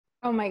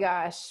Oh my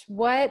gosh,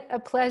 what a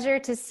pleasure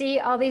to see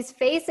all these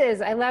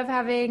faces. I love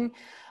having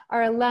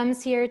our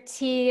alums here.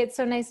 T, it's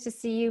so nice to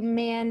see you.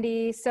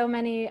 Mandy, so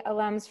many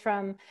alums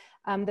from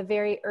the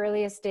very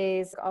earliest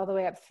days all the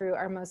way up through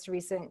our most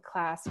recent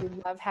class. We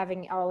love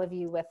having all of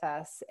you with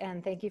us,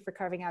 and thank you for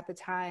carving out the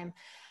time.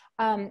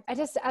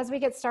 As we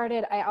get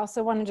started, I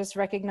also want to just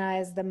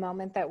recognize the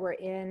moment that we're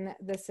in.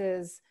 This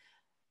is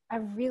a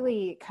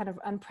really kind of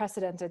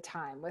unprecedented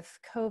time with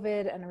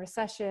COVID and a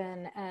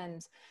recession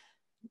and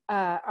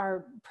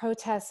our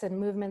protests and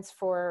movements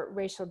for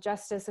racial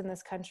justice in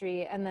this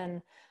country. And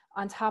then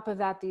on top of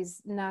that,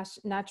 these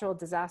natural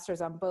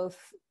disasters on both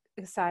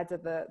sides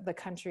of the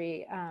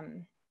country.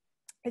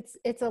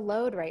 It's a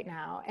load right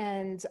now.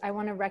 And I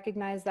want to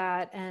recognize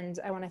that. And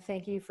I want to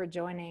thank you for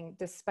joining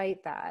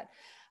despite that.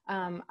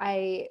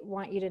 I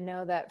want you to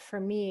know that for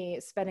me,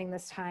 spending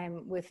this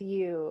time with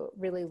you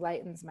really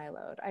lightens my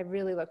load. I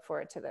really look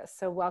forward to this.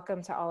 So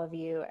welcome to all of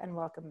you and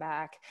welcome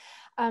back.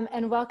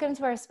 And welcome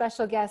to our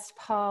special guest,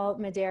 Paul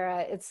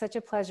Madera. It's such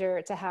a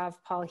pleasure to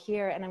have Paul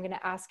here, and I'm going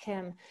to ask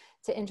him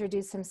to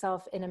introduce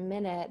himself in a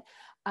minute.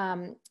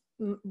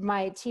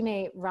 My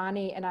teammate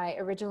Ronnie and I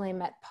originally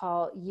met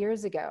Paul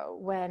years ago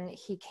when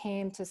he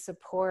came to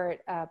support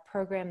a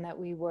program that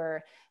we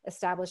were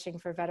establishing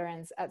for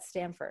veterans at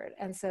Stanford.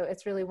 And so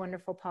it's really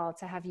wonderful, Paul,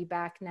 to have you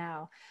back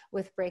now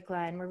with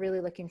BreakLine. We're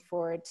really looking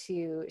forward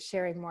to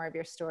sharing more of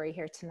your story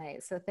here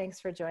tonight. So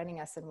thanks for joining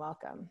us and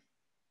welcome.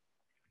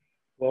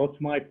 Well, it's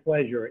my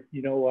pleasure.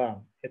 You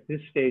know, at this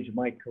stage of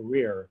my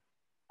career,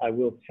 I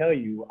will tell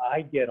you,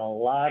 I get a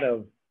lot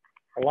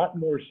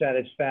more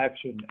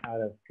satisfaction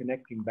out of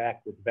connecting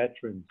back with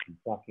veterans and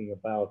talking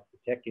about the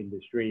tech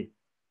industry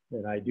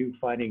than I do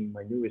finding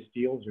my newest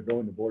deals or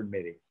going to board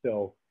meetings.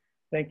 So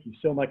thank you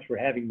so much for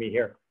having me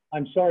here.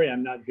 I'm sorry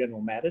I'm not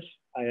General Mattis.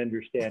 I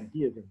understand he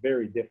is a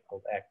very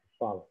difficult act to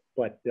follow,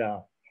 but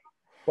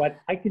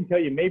I can tell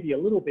you maybe a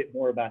little bit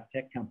more about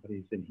tech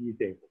companies than he's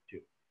able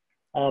to.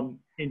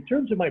 In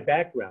terms of my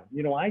background,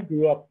 you know, I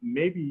grew up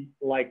maybe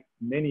like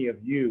many of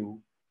you.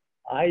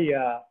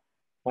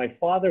 My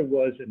father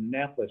was an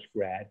Annapolis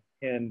grad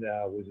and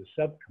was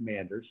a sub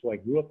commander, so I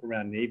grew up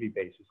around Navy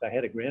bases. I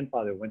had a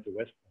grandfather who went to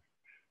West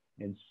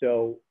Point, and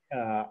so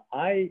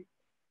I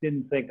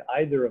didn't think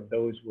either of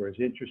those were as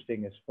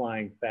interesting as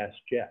flying fast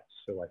jets.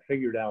 So I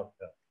figured out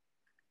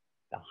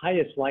the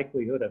highest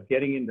likelihood of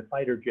getting into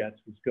fighter jets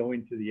was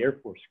going to the Air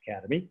Force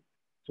Academy.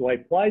 So I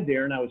applied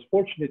there, and I was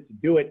fortunate to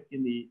do it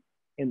in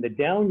the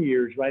down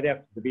years right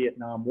after the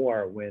Vietnam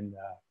War when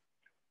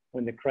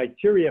the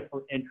criteria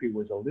for entry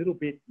was a little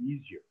bit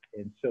easier.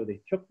 And so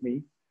they took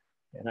me,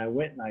 and I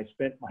went and I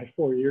spent my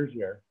 4 years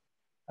there,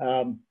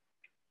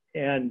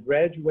 and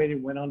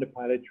graduated, went on to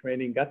pilot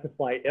training, got to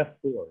fly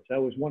F-4s. I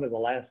was one of the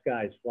last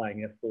guys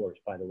flying F-4s,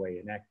 by the way,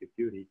 in active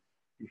duty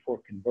before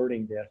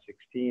converting to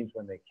F-16s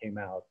when they came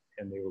out,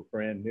 and they were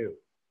brand new.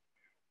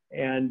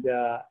 And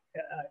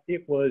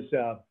it was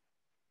a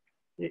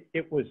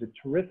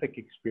terrific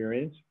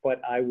experience,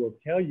 but I will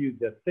tell you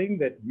the thing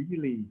that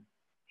really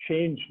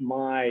changed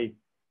my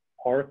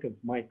arc of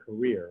my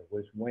career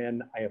was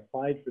when I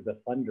applied for the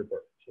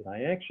Thunderbirds, and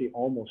I actually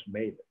almost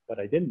made it, but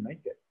I didn't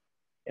make it,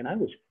 and I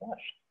was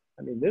crushed.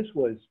 I mean,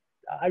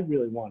 I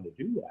really wanted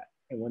to do that,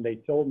 and when they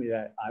told me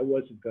that I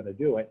wasn't going to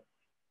do it,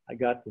 I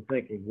got to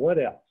thinking, what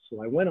else?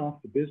 So I went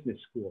off to business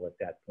school at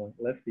that point,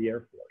 left the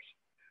Air Force.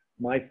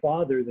 My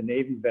father, the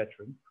Navy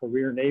veteran,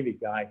 career Navy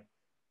guy,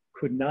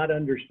 could not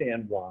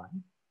understand why.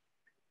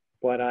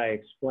 But I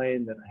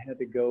explained that I had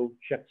to go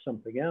check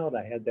something out.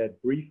 I had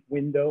that brief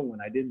window when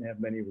I didn't have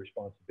many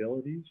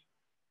responsibilities.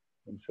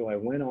 And so I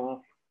went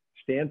off.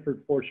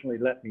 Stanford fortunately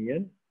let me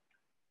in,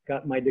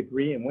 got my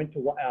degree, and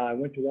I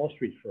went to Wall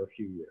Street for a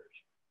few years.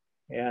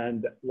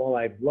 And while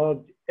I've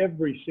loved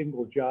every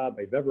single job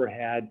I've ever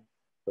had,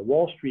 the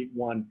Wall Street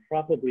one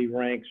probably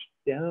ranks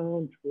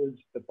down towards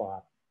the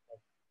bottom of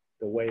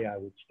the way I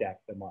would stack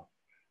them up.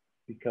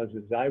 Because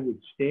as I would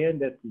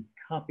stand at the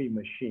copy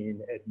machine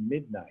at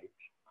midnight,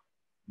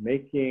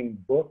 making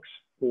books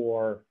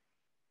for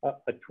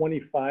a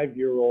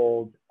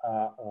 25-year-old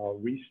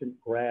recent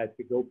grad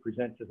to go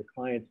present to the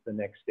clients the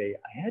next day,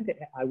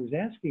 I was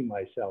asking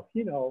myself,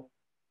 you know,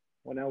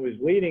 when I was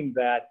leading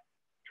that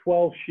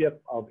 12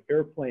 ship of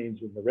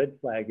airplanes in the red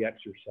flag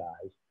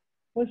exercise,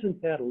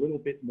 wasn't that a little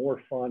bit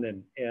more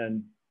fun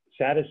and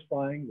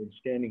satisfying than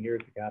standing here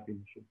at the copy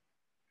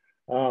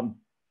machine?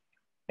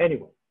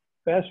 Anyway,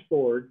 fast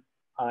forward,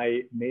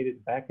 I made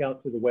it back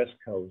out to the West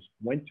Coast,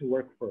 went to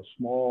work for a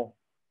small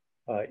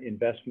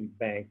investment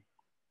bank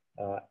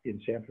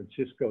in San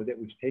Francisco that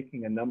was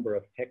taking a number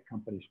of tech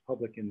companies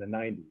public in the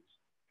 90s.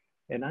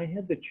 And I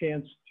had the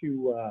chance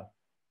to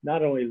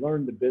not only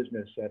learn the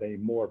business at a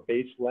more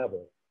base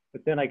level,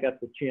 but then I got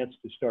the chance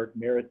to start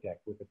Meritech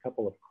with a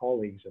couple of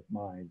colleagues of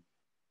mine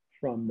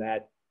from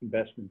that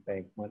investment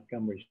bank,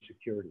 Montgomery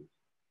Securities.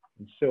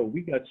 And so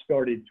we got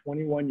started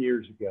 21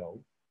 years ago,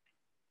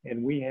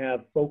 and we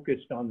have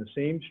focused on the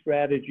same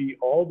strategy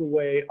all the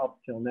way up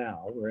till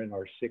now. We're in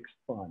our 6th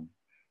fund.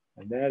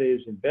 And that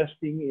is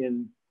investing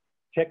in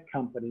tech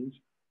companies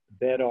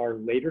that are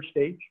later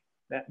stage,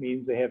 That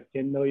means they have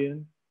 10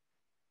 million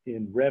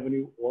in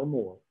revenue or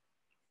more.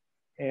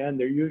 And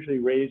they're usually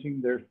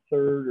raising their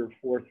third or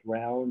fourth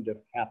round of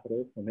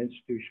capital from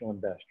institutional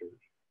investors.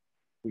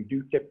 We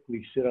do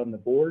typically sit on the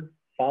board,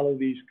 follow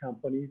these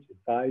companies,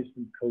 advise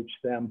them, coach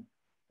them,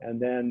 and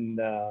then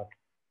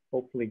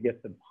hopefully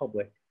get them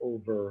public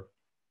over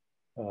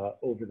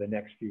the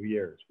next few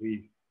years.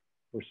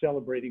 We're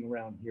celebrating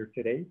around here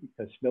today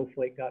because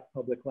Snowflake got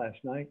public last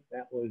night.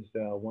 That was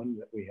one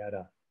that we had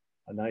a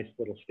nice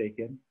little stake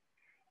in.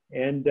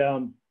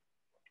 And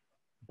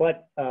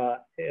but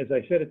as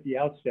I said at the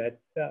outset,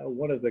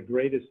 one of the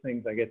greatest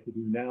things I get to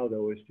do now,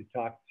 though, is to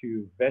talk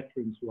to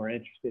veterans who are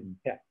interested in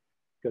tech.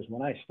 Because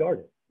when I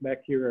started,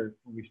 back here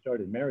when we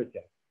started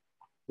Meritech,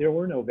 there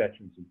were no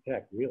veterans in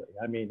tech, really.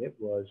 I mean, it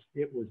was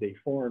a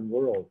foreign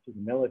world to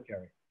the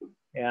military.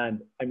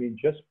 And I mean,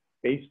 just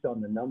based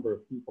on the number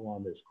of people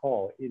on this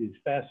call, it is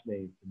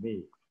fascinating to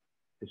me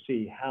to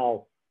see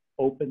how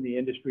open the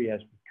industry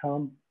has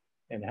become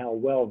and how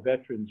well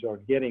veterans are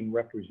getting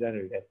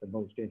represented at the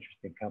most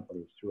interesting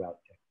companies throughout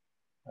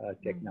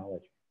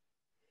technology.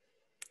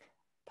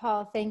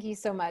 Paul, thank you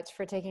so much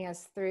for taking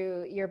us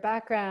through your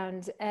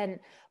background. And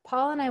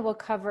Paul and I will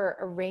cover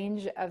a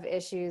range of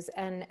issues.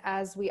 And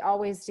as we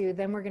always do,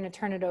 then we're going to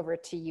turn it over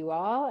to you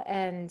all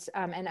and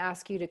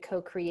ask you to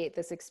co-create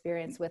this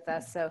experience with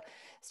us. So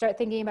start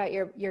thinking about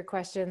your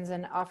questions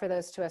and offer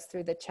those to us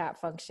through the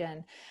chat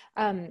function.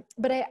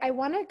 But I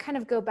want to kind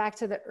of go back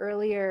to the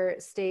earlier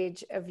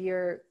stage of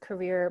your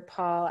career,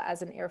 Paul,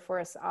 as an Air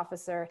Force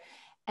officer.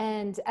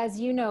 And as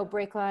you know,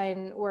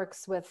 BreakLine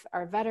works with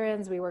our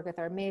veterans. We work with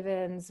our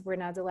mavens. We're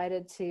now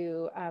delighted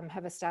to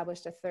have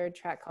established a third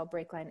track called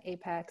BreakLine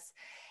Apex.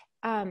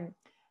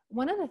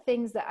 One of the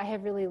things that I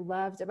have really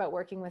loved about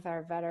working with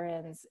our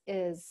veterans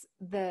is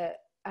the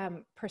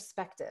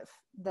perspective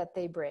that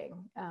they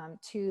bring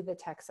to the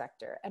tech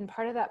sector. And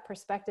part of that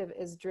perspective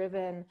is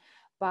driven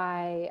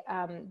by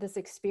this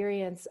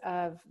experience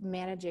of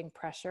managing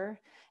pressure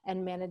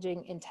and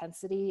managing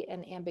intensity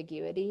and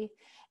ambiguity.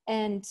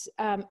 And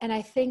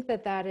I think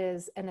that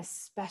is an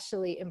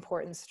especially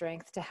important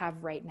strength to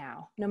have right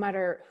now, no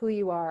matter who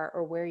you are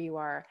or where you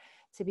are.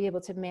 To be able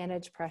to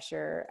manage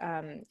pressure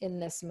in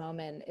this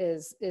moment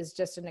is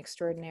just an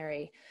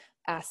extraordinary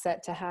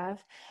asset to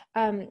have.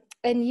 And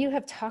you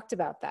have talked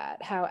about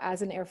that, how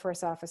as an Air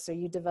Force officer,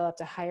 you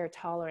developed a higher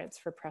tolerance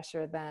for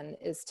pressure than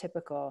is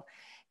typical.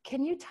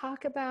 Can you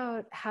talk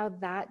about how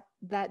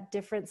that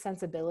different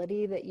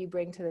sensibility that you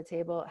bring to the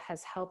table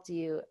has helped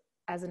you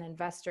as an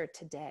investor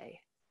today?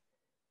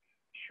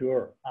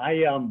 Sure.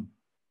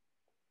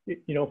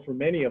 You know, for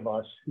many of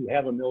us who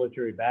have a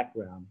military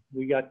background,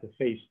 we got to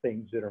face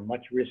things that are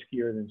much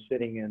riskier than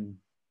sitting in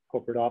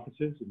corporate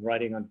offices and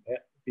writing on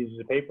pieces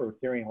of paper or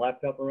carrying a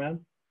laptop around.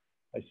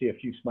 I see a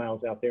few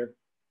smiles out there.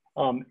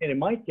 And in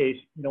my case,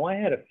 you know, I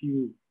had a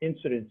few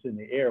incidents in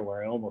the air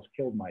where I almost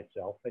killed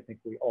myself. I think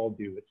we all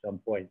do at some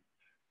point.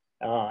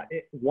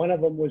 One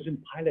of them was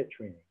in pilot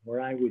training,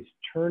 where I was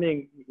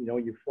turning, you know,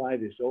 you fly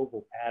this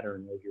oval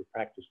pattern as you're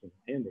practicing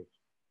landings.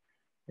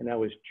 And I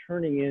was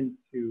turning in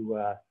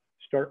to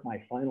start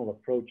my final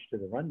approach to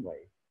the runway.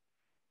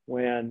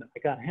 When I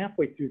got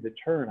halfway through the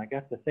turn, I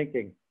got to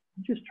thinking,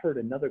 I just heard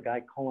another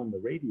guy call on the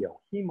radio.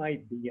 He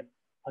might be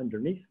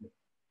underneath me.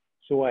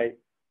 So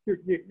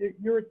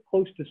you're at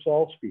close to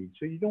stall speed,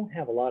 so you don't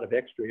have a lot of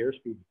extra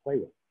airspeed to play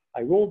with.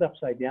 I rolled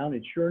upside down,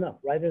 and sure enough,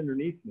 right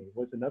underneath me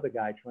was another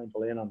guy trying to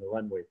land on the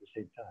runway at the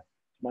same time.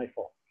 It's my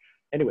fault.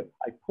 Anyway,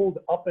 I pulled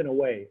up and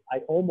away. I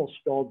almost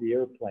stalled the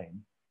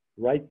airplane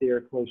right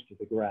there close to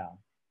the ground.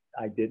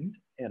 I didn't,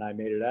 and I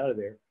made it out of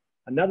there.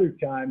 Another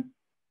time,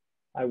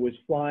 I was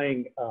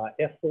flying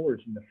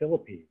F4s in the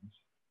Philippines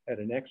at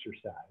an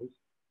exercise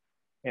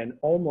and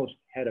almost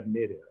had a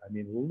midair. I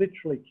mean,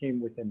 literally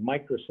came within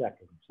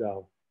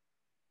microseconds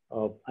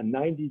of a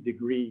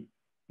 90-degree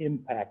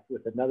impact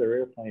with another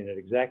airplane at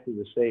exactly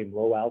the same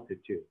low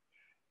altitude.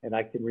 And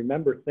I can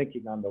remember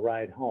thinking on the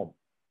ride home,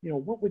 you know,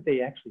 what would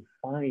they actually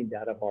find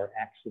out of our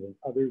accident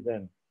other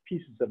than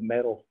pieces of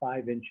metal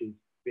 5 inches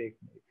big,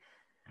 maybe?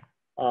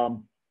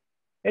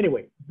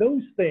 Anyway,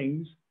 those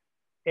things,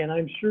 and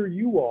I'm sure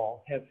you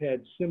all have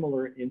had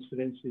similar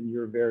incidents in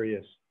your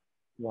various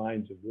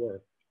lines of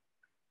work,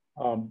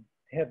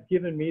 have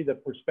given me the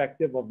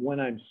perspective of when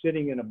I'm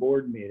sitting in a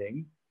board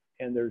meeting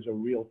and there's a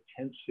real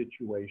tense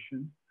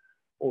situation,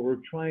 or we're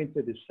trying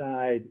to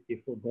decide if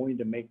we're going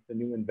to make the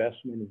new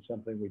investment in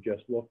something we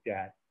just looked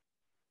at.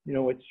 You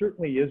know, it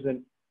certainly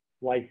isn't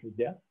life or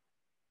death.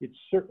 It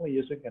certainly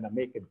isn't going to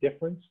make a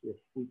difference if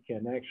we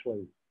can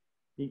actually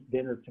eat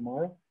dinner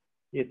tomorrow.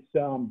 It's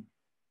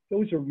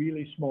those are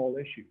really small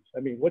issues. I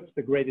mean, what's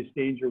the greatest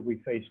danger we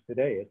face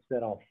today? It's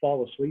that I'll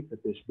fall asleep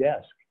at this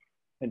desk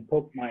and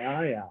poke my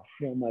eye out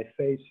while my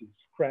face is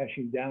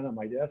crashing down on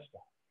my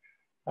desktop.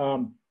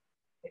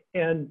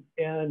 And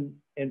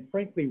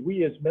frankly,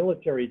 we as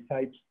military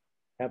types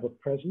have a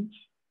presence.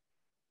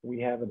 We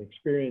have an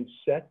experience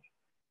set,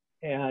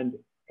 and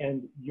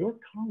your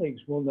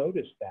colleagues will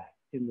notice that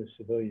in the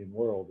civilian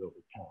world over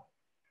time.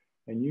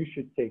 And you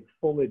should take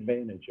full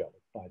advantage of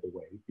it. by the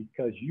way,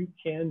 because you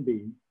can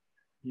be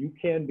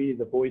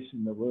the voice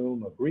in the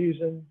room of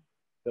reason,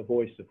 the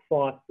voice of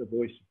thought, the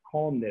voice of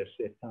calmness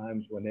at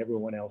times when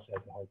everyone else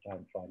has a hard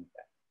time finding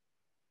that.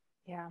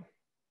 Yeah,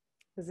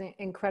 it was an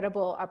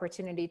incredible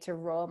opportunity to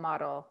role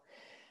model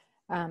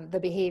the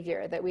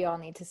behavior that we all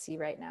need to see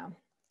right now.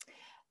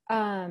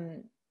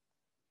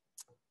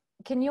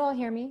 Can you all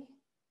hear me?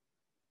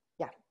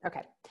 Yeah,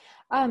 okay.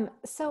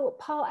 So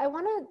Paul, I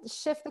want to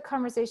shift the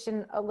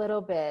conversation a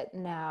little bit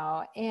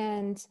now.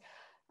 And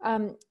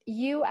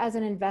you as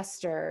an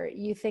investor,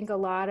 you think a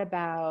lot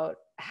about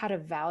how to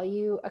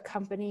value a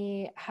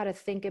company, how to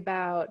think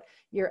about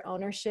your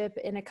ownership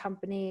in a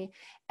company.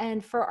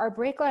 And for our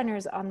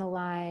breakliners on the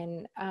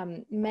line,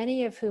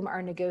 many of whom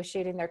are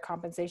negotiating their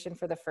compensation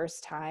for the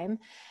first time,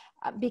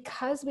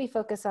 because we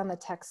focus on the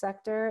tech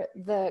sector,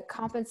 the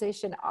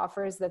compensation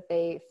offers that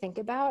they think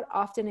about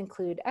often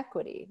include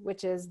equity,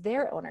 which is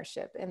their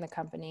ownership in the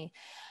company.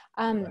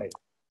 Right.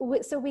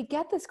 So we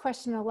get this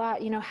question a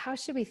lot, how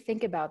should we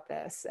think about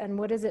this? And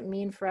what does it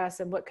mean for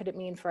us? And what could it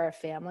mean for our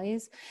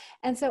families?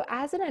 And so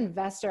as an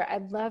investor,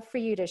 I'd love for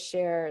you to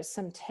share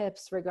some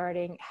tips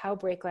regarding how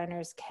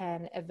breakliners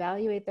can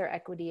evaluate their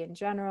equity in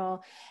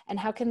general, and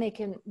how they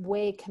can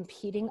weigh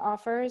competing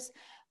offers,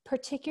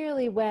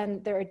 particularly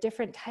when there are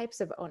different types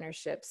of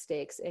ownership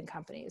stakes in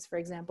companies. For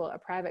example, a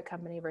private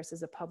company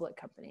versus a public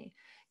company.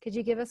 Could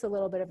you give us a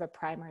little bit of a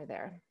primer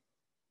there?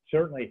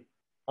 Certainly.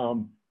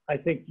 I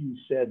think you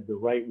said the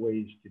right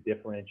ways to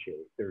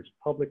differentiate. There's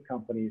public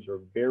companies or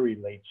very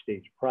late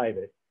stage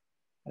private,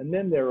 and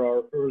then there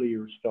are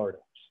earlier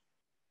startups.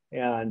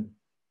 And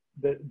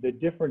the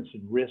difference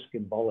in risk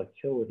and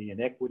volatility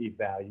and equity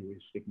value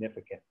is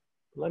significant.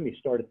 Let me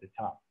start at the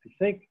top. I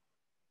think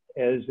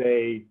as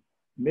a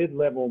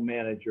mid-level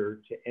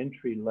manager to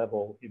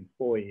entry-level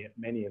employee at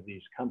many of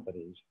these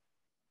companies,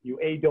 you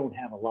don't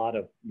have a lot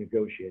of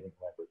negotiating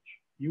leverage.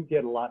 You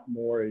get a lot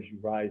more as you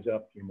rise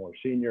up, you're more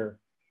senior.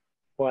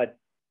 But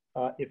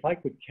if I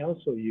could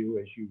counsel you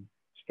as you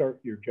start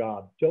your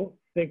job, don't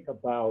think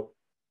about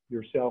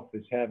yourself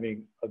as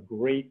having a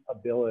great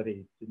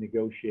ability to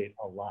negotiate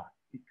a lot,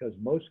 because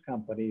most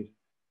companies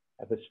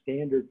have a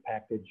standard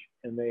package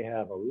and they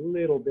have a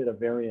little bit of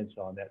variance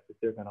on that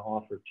they're going to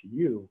offer to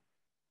you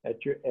at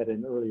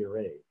an earlier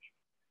age.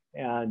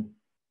 And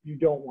you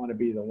don't want to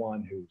be the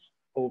one who's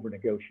over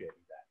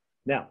negotiating that.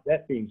 Now,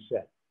 that being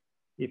said,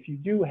 if you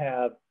do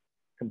have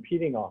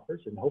competing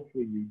offers, and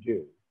hopefully you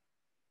do,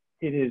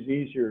 it is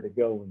easier to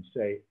go and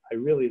say, I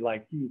really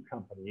like you,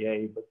 company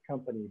A, but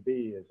company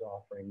B is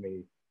offering me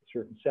a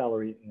certain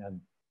salary and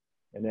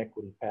an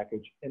equity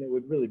package, and it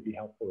would really be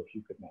helpful if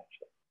you could match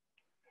that.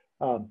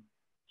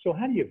 So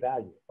how do you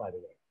value it, by the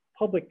way?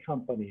 Public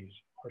companies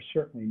are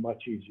certainly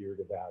much easier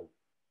to value.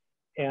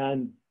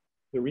 And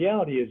the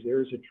reality is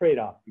there is a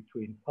trade-off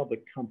between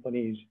public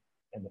companies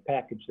and the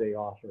package they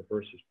offer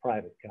versus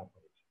private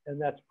companies, and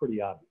that's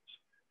pretty obvious.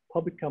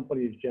 Public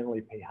companies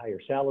generally pay higher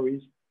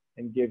salaries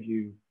and give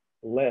you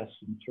less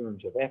in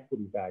terms of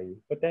equity value,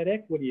 but that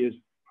equity is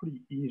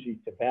pretty easy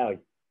to value.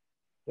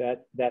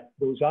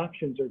 Those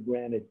options are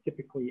granted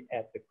typically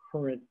at the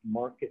current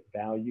market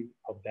value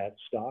of that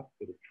stock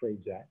that it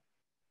trades at.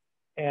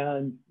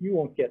 And you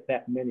won't get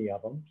that many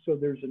of them. So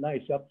there's a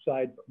nice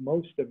upside, but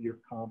most of your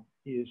comp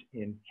is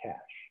in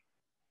cash,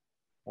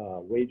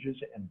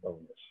 wages and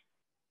bonus.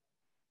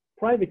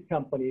 Private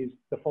companies,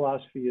 the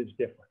philosophy is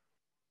different.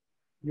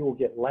 You will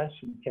get less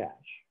in cash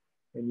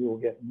and you will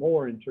get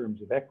more in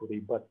terms of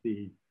equity, but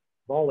the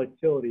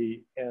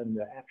volatility and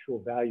the actual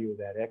value of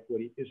that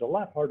equity is a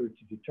lot harder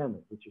to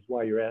determine, which is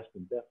why you're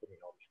asking Bethany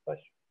all these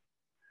questions.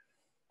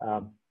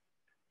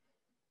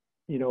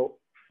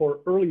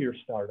 For earlier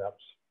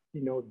startups,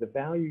 the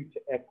value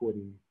to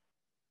equity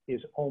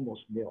is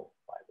almost nil,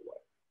 by the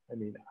way. I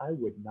mean, I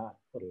would not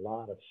put a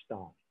lot of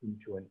stock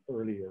into an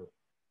earlier,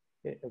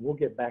 and we'll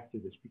get back to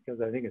this because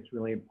I think it's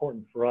really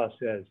important for us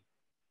as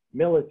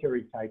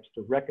military types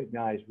to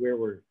recognize where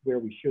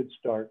we should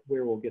start,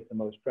 where we'll get the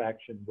most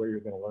traction, where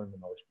you're going to learn the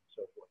most, and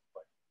so forth.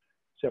 But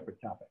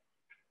separate topic.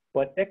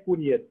 But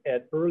equity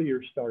at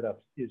earlier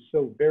startups is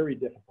so very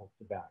difficult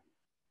to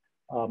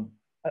value.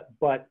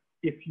 But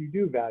if you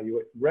do value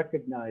it,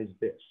 recognize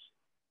this.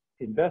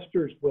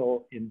 Investors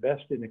will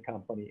invest in a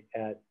company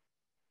at,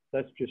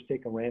 let's just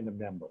take a random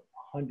number,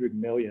 $100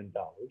 million.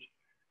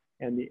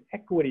 And the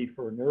equity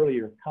for an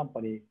earlier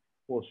company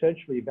will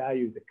essentially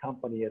value the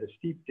company at a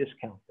steep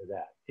discount to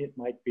that. It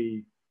might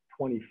be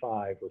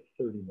 25 or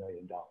 $30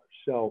 million.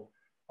 So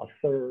a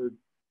third,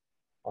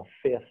 a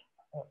fifth,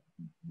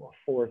 a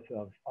fourth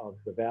of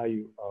the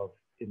value of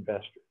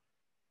investors.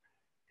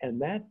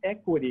 And that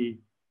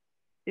equity,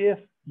 if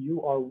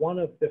you are one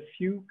of the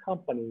few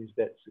companies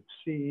that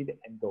succeed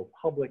and go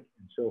public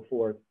and so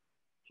forth,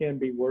 can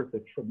be worth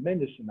a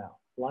tremendous amount,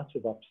 lots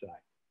of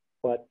upside,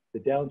 but the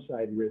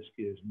downside risk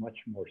is much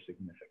more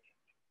significant.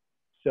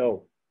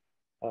 So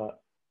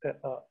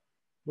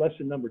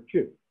lesson number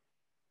 2,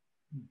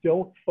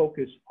 don't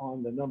focus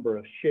on the number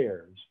of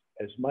shares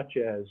as much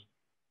as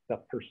the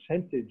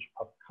percentage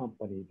of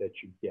company that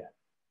you get.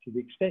 To the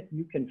extent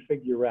you can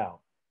figure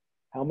out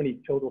how many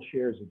total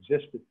shares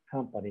exist at the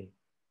company,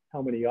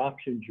 how many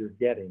options you're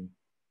getting,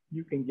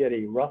 you can get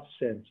a rough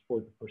sense for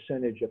the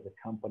percentage of the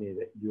company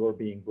that you're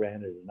being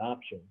granted in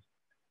options.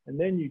 And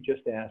then you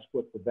just ask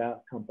what the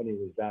company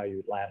was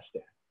valued last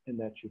at, and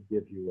that should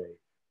give you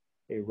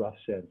a rough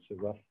sense,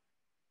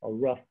 a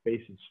rough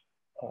basis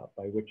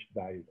by which to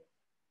value them.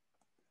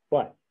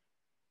 But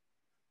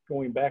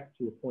going back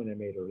to the point I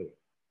made earlier,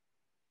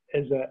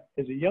 as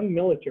a young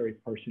military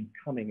person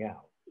coming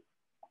out,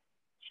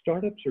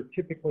 startups are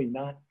typically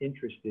not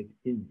interested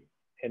in you.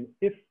 And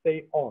if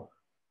they are,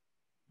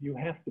 you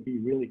have to be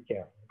really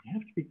careful. You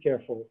have to be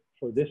careful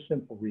for this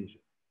simple reason.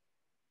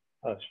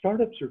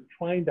 Startups are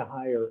trying to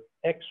hire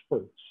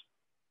experts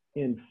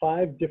in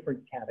 5 different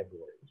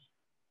categories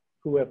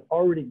who have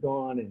already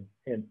gone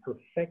and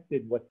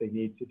perfected what they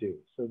need to do.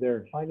 So they're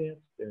in finance,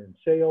 they're in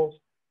sales,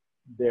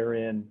 they're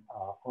in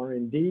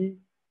R&D,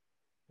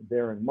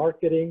 they're in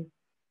marketing,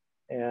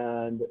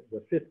 and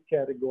the 5th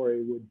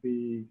category would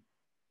be,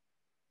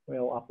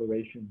 well,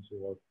 operations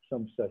or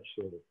some such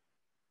sort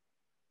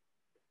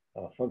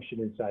of function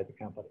inside the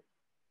company.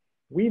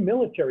 We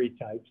military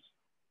types,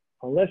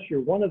 unless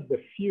you're one of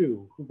the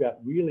few who got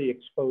really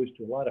exposed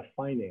to a lot of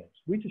finance,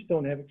 we just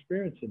don't have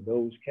experience in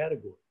those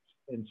categories.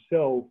 And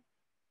so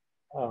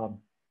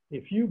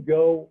if you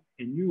go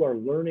and you are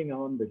learning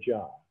on the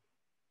job,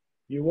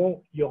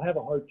 you'll have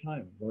a hard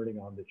time learning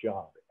on the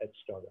job at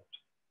startups.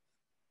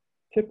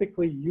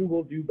 Typically, you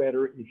will do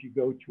better if you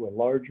go to a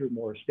larger,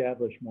 more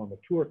established, more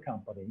mature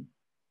company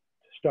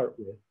to start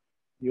with.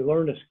 You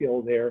learn a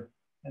skill there,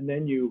 and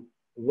then you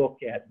look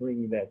at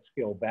bringing that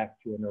skill back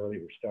to an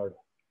earlier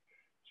startup.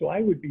 So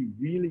I would be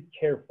really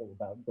careful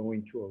about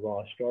going to a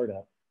raw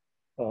startup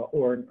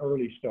or an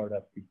early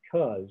startup,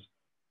 because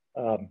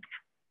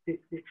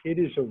it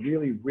is a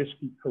really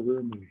risky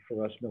career move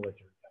for us military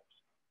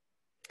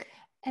guys.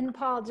 And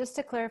Paul, just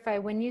to clarify,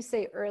 when you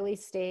say early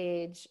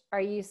stage,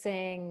 are you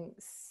saying,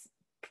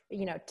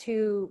 you know,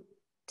 two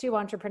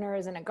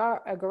entrepreneurs in a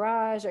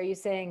garage? Are you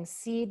saying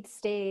seed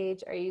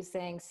stage? Are you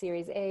saying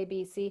series A,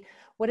 B, C?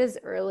 What does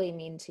early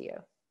mean to you?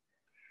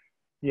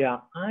 Yeah,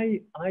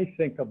 I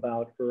think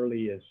about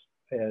early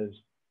as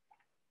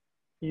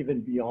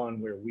even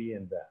beyond where we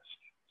invest.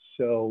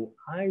 So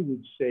I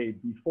would say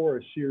before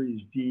a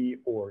series D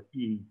or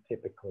E,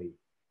 typically,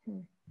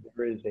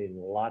 there is a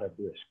lot of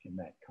risk in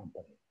that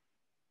company.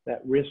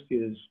 That risk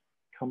is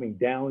coming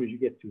down as you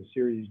get to a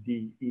series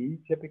D, E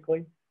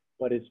typically,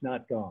 but it's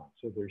not gone.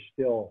 So there's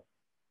still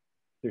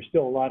a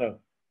lot of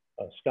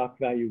stock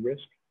value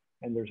risk,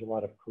 and there's a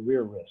lot of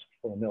career risk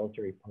for a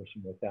military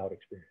person without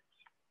experience.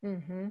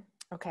 Mm-hmm.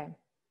 Okay,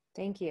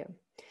 thank you.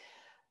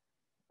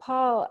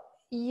 Paul,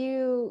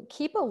 you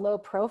keep a low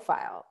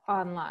profile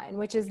online,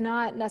 which is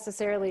not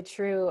necessarily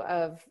true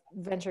of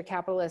venture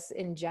capitalists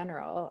in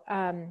general.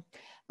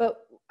 But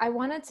I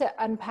wanted to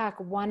unpack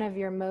one of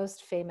your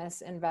most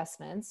famous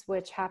investments,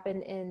 which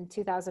happened in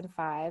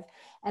 2005.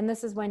 And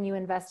this is when you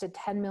invested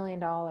 $10 million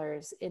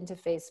into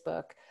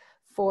Facebook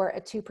for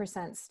a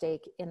 2%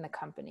 stake in the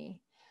company.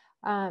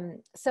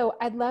 So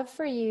I'd love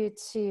for you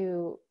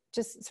to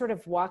just sort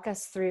of walk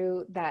us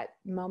through that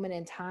moment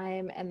in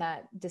time and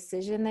that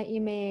decision that you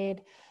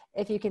made.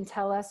 If you can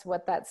tell us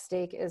what that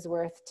stake is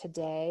worth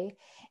today,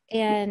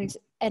 and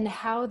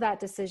how that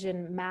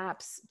decision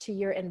maps to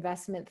your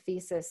investment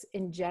thesis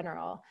in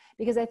general,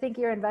 because I think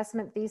your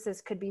investment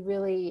thesis could be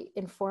really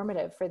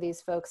informative for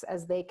these folks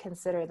as they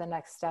consider the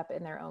next step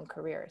in their own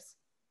careers.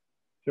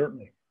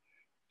 Certainly.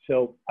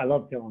 So I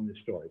love telling this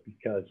story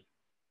because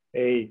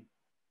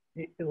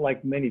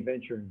like many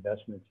venture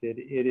investments,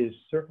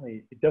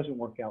 it doesn't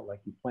work out like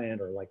you planned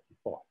or like you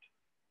thought.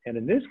 And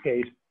in this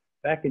case,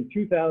 back in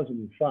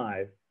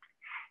 2005,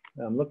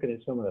 I'm looking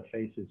at some of the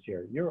faces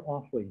here. You're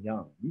awfully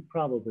young. You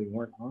probably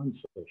weren't on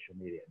social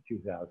media in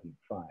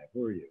 2005,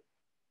 were you?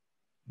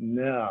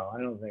 No, I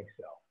don't think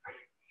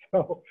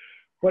so.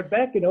 But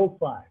back in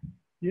 2005,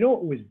 you know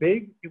what was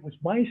big? It was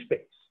MySpace.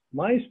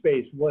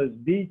 MySpace was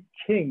the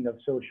king of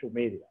social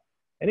media.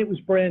 And it was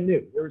brand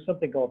new. There was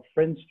something called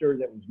Friendster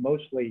that was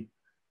mostly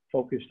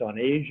focused on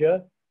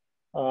Asia,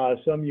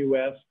 some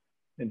US,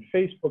 and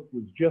Facebook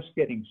was just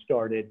getting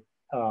started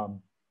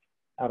out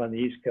on the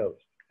East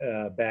Coast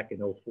back in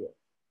 2004.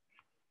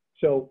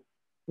 So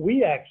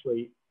we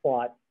actually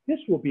thought this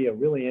will be a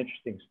really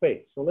interesting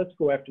space. So let's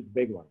go after the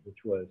big one, which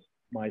was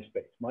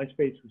MySpace.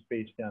 MySpace was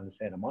based down in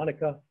Santa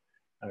Monica.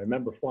 I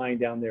remember flying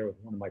down there with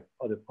one of my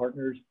other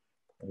partners,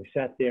 and we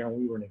sat there and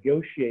we were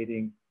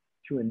negotiating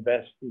to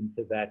invest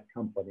into that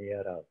company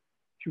at a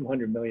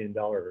 $200 million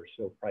or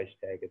so price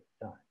tag at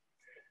the time.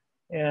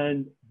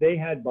 And they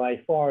had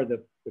by far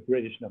the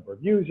greatest number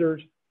of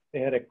users. They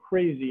had a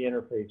crazy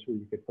interface where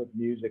you could put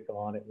music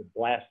on. It would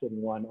blast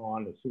everyone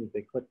on as soon as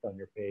they clicked on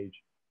your page,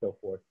 so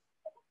forth.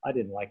 I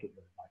didn't like it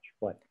very much,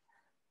 but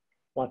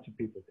lots of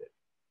people did.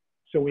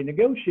 So we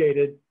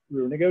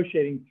were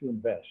negotiating to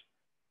invest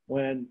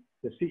when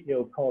the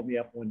CEO called me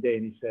up one day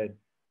and he said,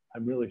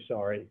 "I'm really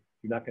sorry,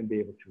 you're not going to be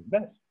able to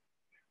invest.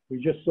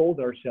 We just sold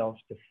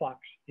ourselves to Fox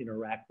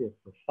Interactive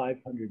for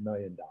 $500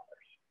 million.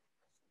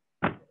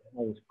 And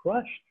I was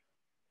crushed.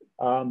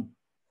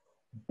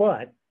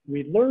 But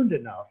we learned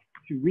enough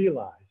to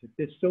realize that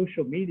this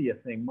social media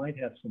thing might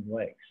have some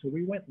legs. So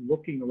we went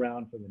looking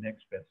around for the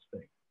next best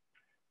thing.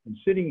 And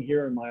sitting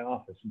here in my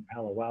office in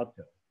Palo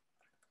Alto,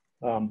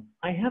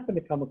 I happened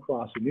to come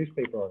across a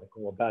newspaper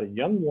article about a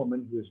young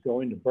woman who was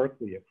going to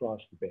Berkeley across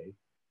the bay.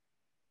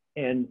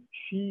 And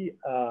she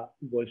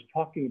was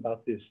talking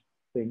about this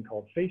thing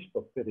called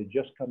Facebook that had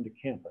just come to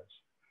campus.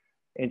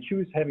 And she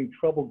was having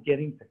trouble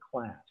getting to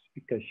class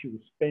because she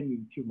was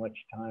spending too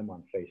much time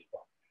on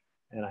Facebook.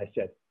 And I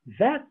said,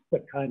 that's the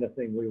kind of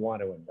thing we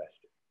want to invest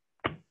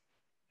in.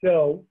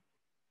 So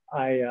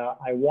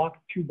I walked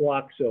 2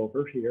 blocks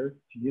over here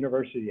to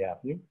University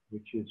Avenue,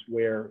 which is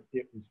where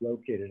it was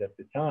located at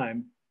the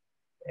time,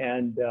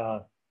 and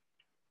I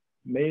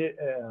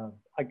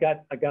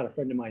got a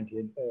friend of mine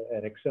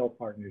at Excel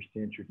Partners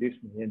to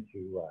introduce me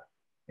into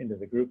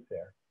the group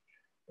there,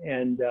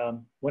 and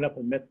went up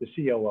and met the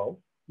COO,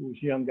 who was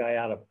a young guy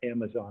out of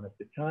Amazon at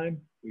the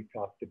time. We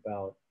talked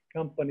about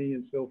company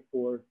and so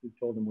forth. We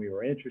told them we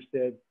were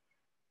interested,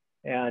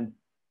 and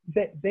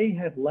they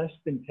had less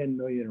than 10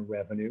 million in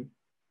revenue.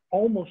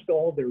 Almost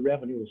all their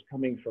revenue was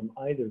coming from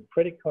either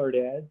credit card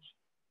ads,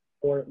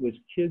 or it was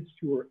kids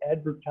who were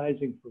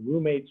advertising for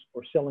roommates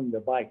or selling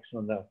their bikes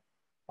on the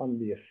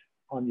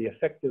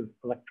effective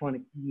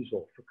electronic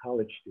easel for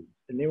college students.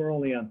 And they were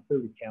only on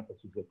 30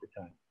 campuses at the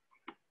time.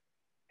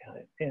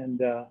 And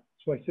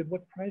so I said,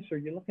 what price are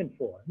you looking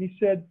for? He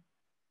said,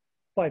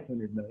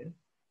 500 million,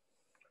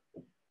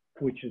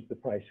 which is the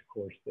price, of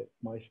course, that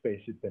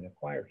MySpace had been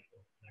acquired for.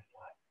 And I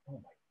thought, oh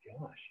my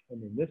gosh, I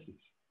mean, this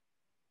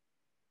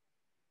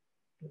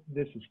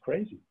is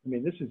crazy. I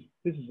mean, this is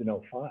an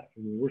 '05. I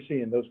mean, we're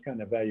seeing those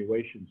kind of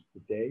valuations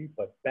today,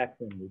 but back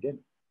then we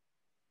didn't.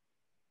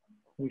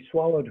 We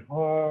swallowed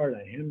hard,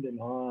 I hemmed and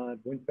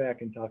hawed, went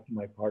back and talked to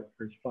my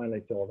partners,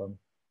 finally told them,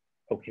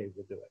 okay,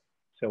 we'll do it.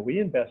 So we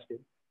invested,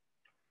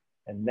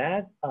 and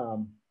that,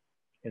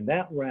 in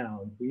that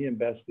round, we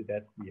invested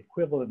at the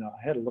equivalent of,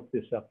 I had to look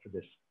this up for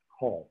this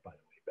call, by the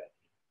way,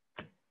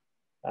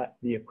 Bethany.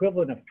 The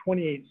equivalent of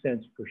 28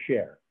 cents per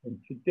share. And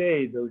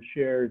today, those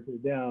shares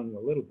are down a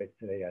little bit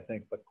today, I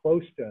think, but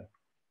close to,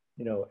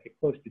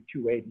 close to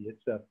 280.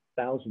 It's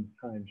 1,000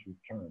 times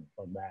return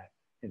from that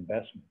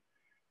investment.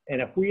 And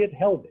if we had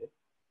held it,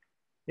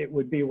 it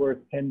would be worth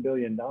 $10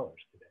 billion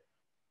today.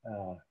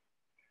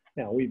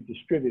 Now, we've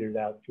distributed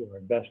out to our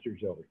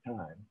investors over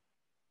time,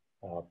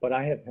 but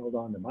I have held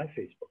on to my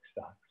Facebook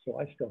stock, so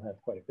I still have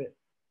quite a bit.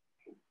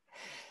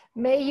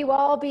 May you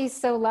all be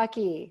so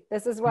lucky.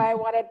 This is why I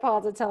wanted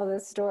Paul to tell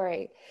this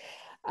story.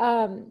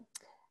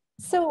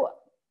 So,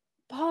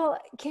 Paul,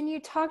 can you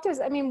talk to us?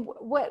 I mean,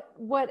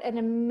 what an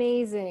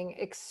amazing,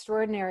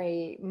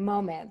 extraordinary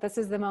moment. This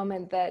is the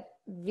moment that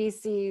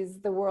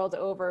VCs the world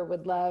over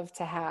would love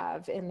to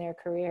have in their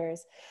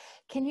careers.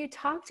 Can you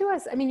talk to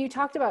us? I mean, you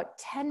talked about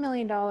 $10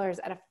 million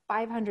at a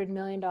 $500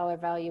 million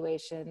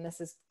valuation.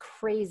 This is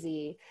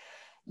crazy.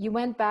 You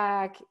went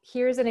back.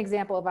 Here's an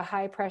example of a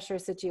high pressure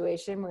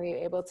situation where you're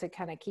able to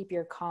kind of keep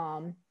your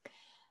calm.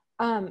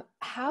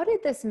 How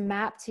did this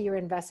map to your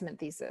investment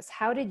thesis?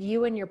 How did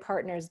you and your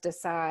partners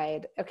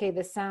decide, okay,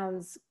 this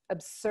sounds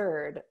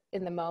absurd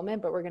in the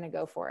moment, but we're going to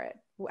go for it?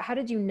 How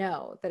did you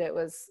know that it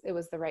was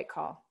the right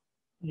call?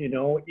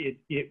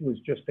 It was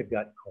just a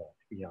gut call,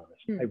 to be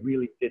honest. I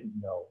really didn't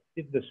know.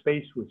 The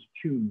space was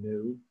too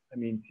new. I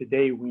mean,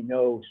 today we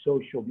know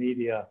social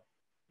media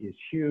is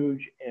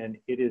huge, and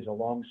it is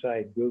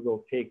alongside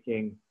Google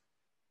taking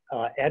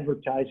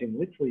advertising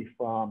literally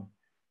from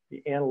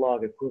the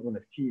analog equivalent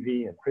of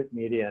TV and print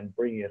media and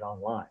bringing it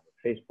online.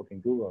 Facebook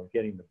and Google are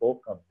getting the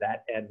bulk of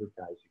that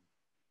advertising,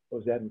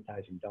 those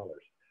advertising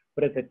dollars.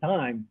 But at the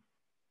time,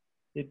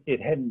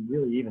 it hadn't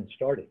really even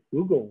started.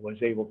 Google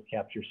was able to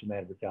capture some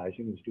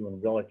advertising, was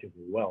doing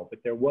relatively well, but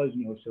there was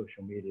no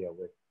social media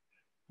with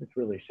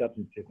really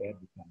substantive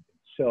advertising.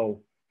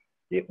 So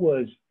it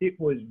was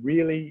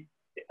really,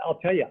 I'll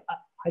tell you,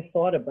 I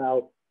thought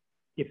about,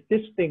 if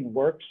this thing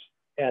works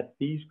at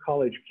these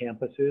college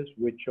campuses,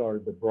 which are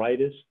the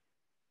brightest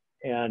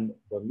and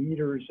the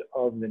leaders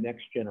of the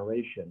next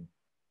generation,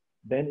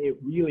 then it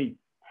really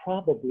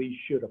probably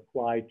should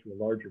apply to a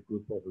larger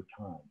group over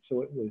time.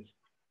 So it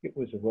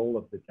was a roll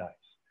of the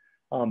dice.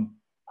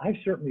 I've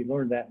certainly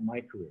learned that in my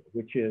career,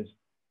 which is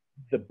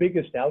the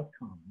biggest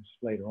outcomes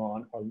later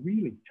on are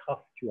really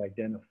tough to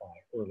identify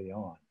early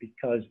on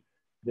because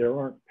there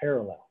aren't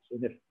parallels.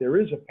 And if there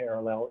is a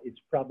parallel, it's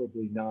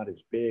probably not as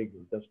big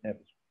or doesn't have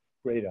as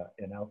great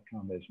an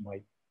outcome as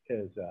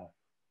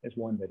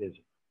one that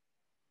isn't.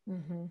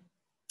 Mm-hmm.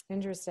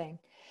 Interesting.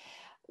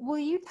 Will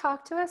you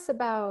talk to us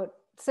about,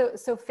 so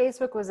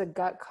Facebook was a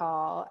gut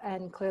call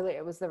and clearly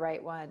it was the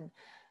right one.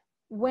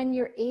 When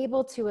you're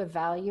able to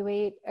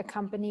evaluate a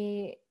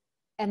company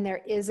and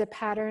there is a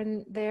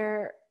pattern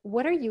there,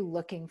 what are you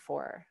looking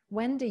for?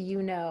 When do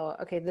you know,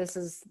 okay, this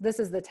is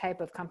the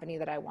type of company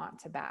that I want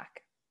to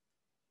back?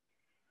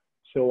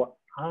 So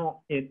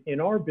in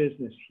our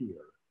business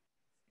here,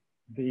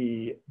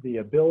 the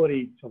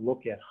ability to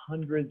look at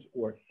hundreds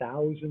or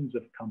thousands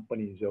of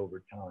companies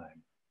over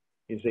time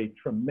is a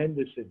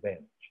tremendous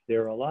advantage.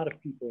 There are a lot of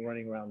people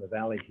running around the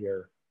valley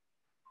here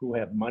who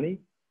have money,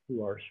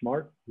 who are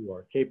smart, who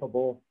are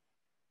capable,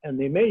 and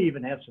they may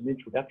even have some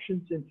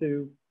introductions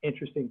into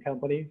interesting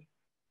companies.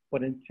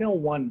 But until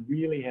one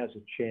really has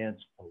a chance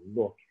to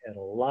look at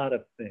a lot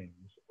of things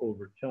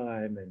over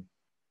time and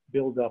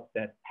build up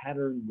that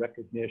pattern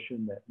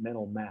recognition, that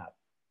mental map,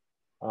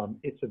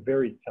 it's a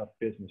very tough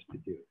business to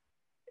do.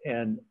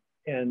 And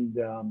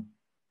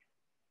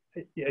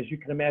as you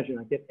can imagine,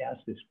 I get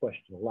asked this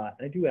question a lot.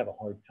 And I do have a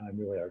hard time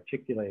really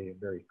articulating it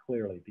very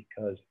clearly,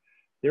 because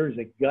there is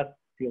a gut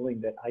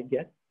feeling that I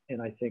get,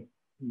 and I think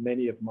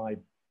many of my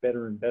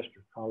better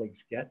investor colleagues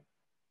get,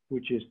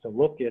 which is to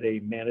look at a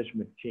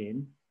management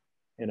team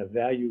and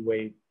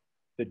evaluate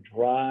the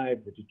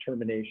drive, the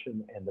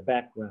determination, and the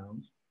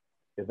backgrounds,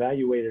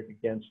 evaluate it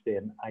against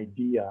an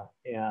idea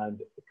and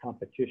the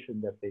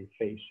competition that they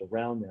face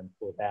around them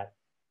for that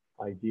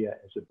idea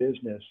as a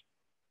business,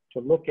 to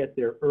look at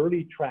their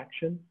early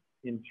traction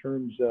in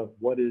terms of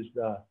what is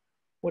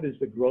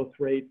the growth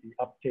rate, the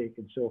uptake,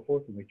 and so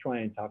forth. And we try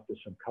and talk to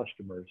some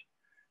customers,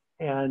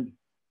 and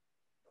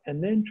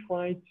then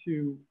try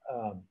to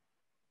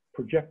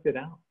project it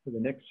out for the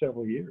next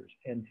several years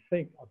and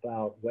think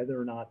about whether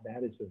or not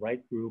that is the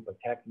right group,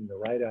 attacking the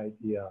right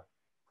idea,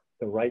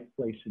 the right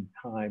place and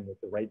time, with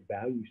the right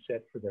value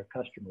set for their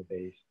customer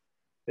base,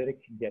 that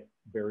it can get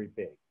very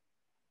big.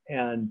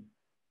 And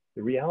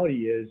the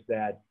reality is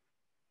that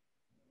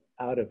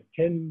out of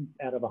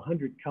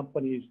 100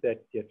 companies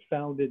that get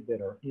founded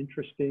that are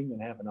interesting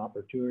and have an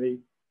opportunity,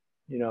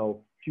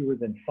 fewer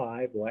than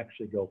 5 will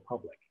actually go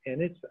public.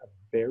 And it's a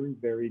very,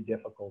 very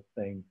difficult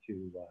thing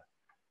to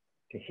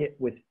hit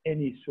with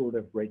any sort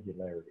of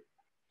regularity.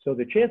 So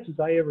the chances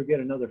I ever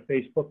get another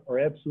Facebook are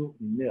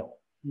absolutely nil,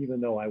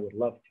 even though I would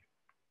love to.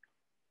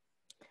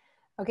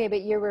 Okay,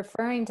 but you're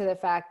referring to the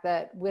fact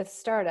that with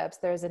startups,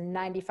 there's a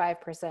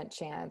 95%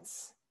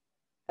 chance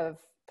of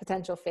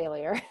potential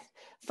failure,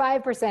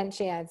 5%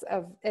 chance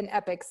of an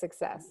epic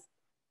success.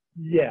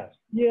 Yes,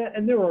 yeah,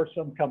 and there are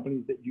some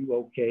companies that do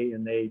okay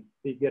and they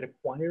get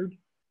acquired.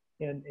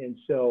 And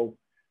so,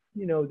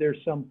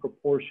 there's some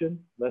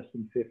proportion, less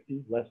than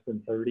 50, less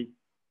than 30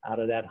 out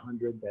of that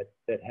 100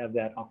 that have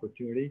that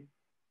opportunity.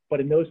 But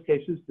in those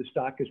cases, the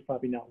stock is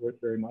probably not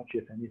worth very much,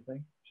 if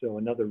anything. So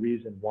another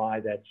reason why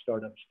that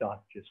startup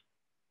stock just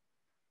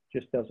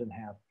doesn't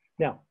have.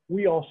 Now,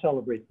 we all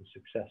celebrate the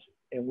successes,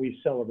 and we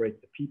celebrate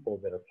the people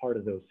that are part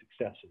of those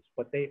successes,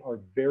 but they are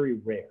very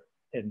rare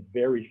and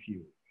very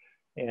few.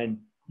 And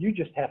you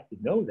just have to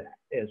know that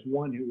as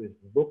one who is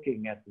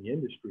looking at the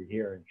industry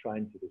here and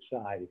trying to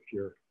decide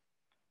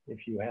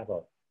if you have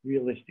a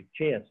realistic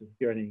chance of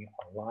getting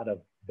a lot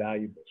of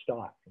valuable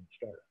stock from the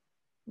startup.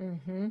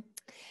 Mm-hmm.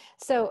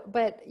 So,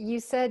 but you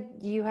said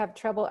you have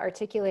trouble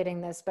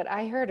articulating this, but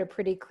I heard a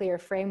pretty clear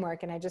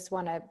framework, and I just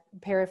want to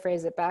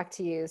paraphrase it back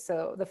to you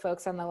so the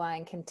folks on the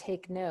line can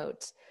take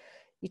note.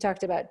 You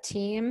talked about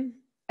team,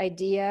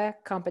 idea,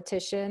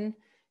 competition,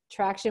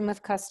 traction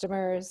with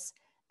customers,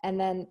 and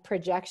then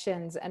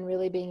projections, and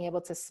really being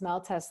able to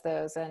smell test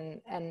those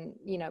and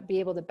be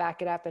able to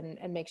back it up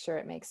and make sure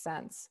it makes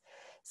sense.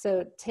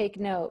 So take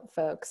note,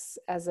 folks,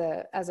 as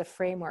a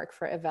framework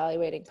for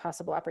evaluating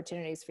possible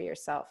opportunities for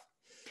yourself.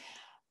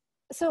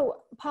 So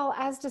Paul,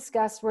 as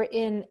discussed, we're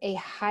in a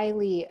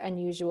highly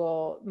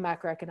unusual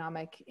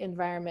macroeconomic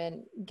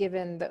environment,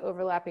 given the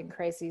overlapping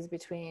crises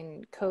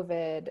between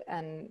COVID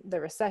and the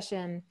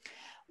recession.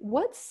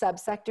 What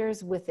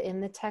subsectors within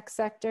the tech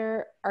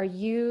sector are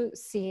you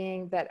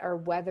seeing that are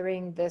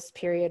weathering this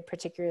period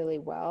particularly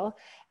well?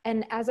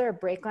 And as our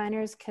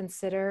BreakLiners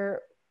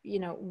consider,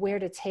 where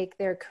to take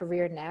their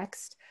career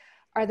next,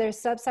 are there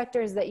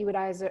subsectors that you would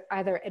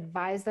either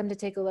advise them to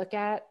take a look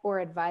at or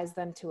advise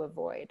them to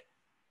avoid?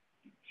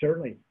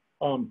 Certainly.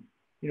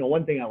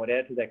 One thing I would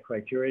add to that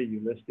criteria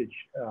you listed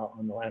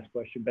on the last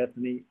question,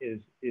 Bethany,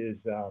 is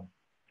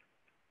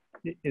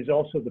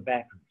also the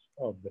backers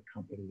of the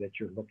company that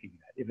you're looking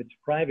at. If it's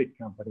a private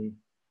company,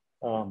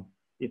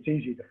 it's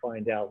easy to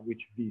find out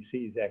which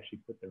VCs actually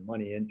put their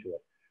money into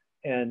it.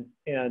 And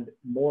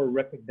more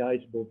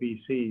recognizable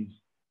VCs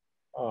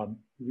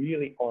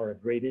really are a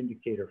great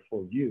indicator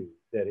for you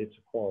that it's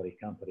a quality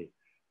company.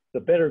 The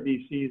better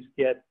VCs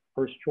get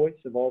first choice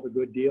of all the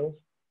good deals,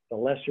 the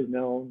lesser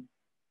known,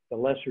 the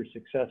lesser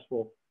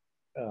successful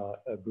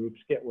groups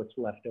get what's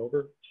left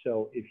over.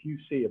 So if you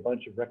see a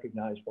bunch of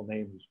recognizable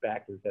names as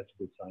backers, that's a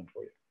good sign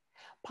for you.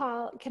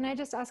 Paul, can I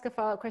just ask a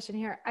follow-up question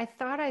here? I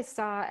thought I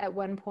saw at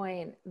one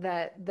point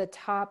that the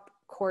top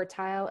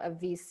quartile of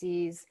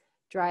VCs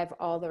drive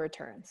all the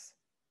returns.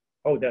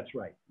 Oh, that's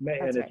right.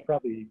 That's it's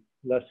probably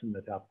less than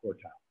the top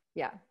quartile.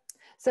 Yeah.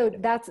 So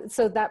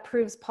that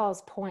proves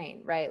Paul's point,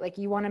 right? Like,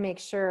 you want to make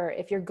sure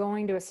if you're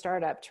going to a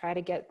startup, try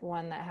to get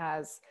one that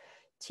has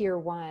tier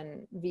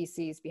 1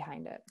 VCs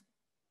behind it.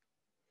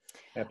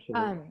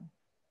 Absolutely.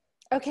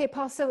 Okay,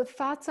 Paul, so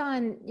thoughts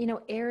on,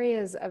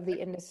 areas of the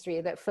industry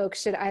that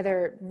folks should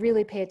either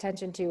really pay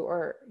attention to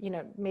or,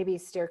 maybe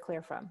steer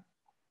clear from?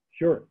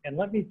 Sure. And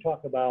let me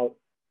talk about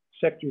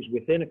sectors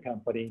within a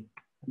company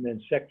and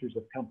then sectors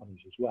of companies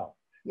as well.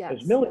 Yes.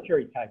 As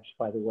military types,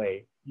 by the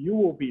way, you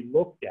will be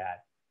looked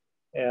at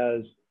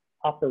as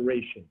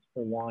operations,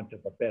 for want of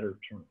a better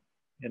term.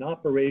 And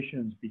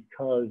operations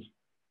because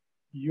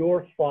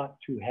you're thought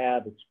to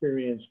have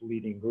experience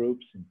leading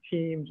groups and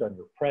teams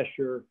under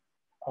pressure.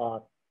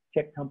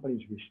 Tech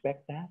companies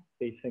respect that.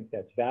 They think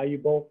that's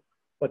valuable,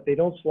 but they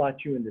don't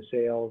slot you into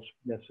sales,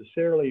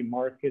 necessarily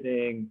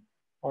marketing,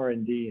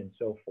 R&D, and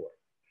so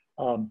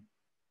forth.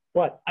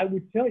 But I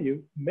would tell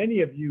you,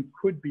 many of you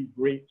could be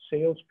great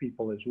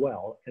salespeople as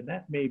well, and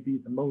that may be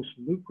the most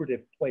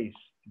lucrative place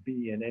to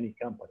be in any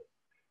company.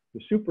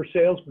 The super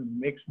salesman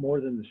makes more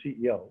than the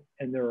CEO,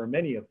 and there are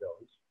many of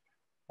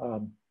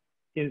those,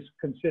 is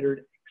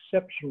considered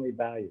exceptionally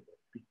valuable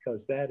because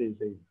that is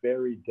a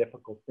very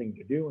difficult thing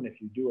to do. And if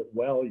you do it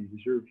well, you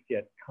deserve to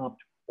get comped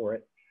for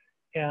it.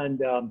 And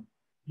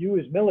you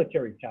as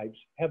military types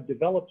have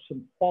developed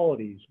some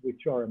qualities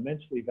which are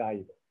immensely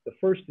valuable. The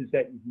first is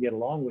that you can get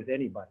along with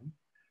anybody.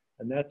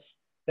 And that's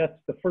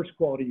the first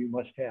quality you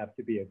must have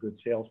to be a good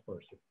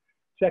salesperson.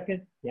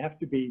 Second, you have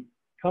to be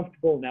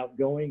comfortable and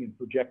outgoing and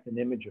project an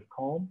image of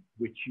calm,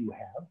 which you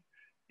have.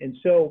 And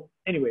so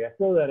anyway, I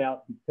throw that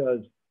out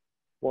because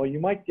while you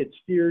might get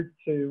steered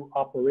to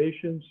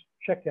operations,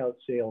 check out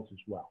sales as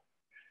well.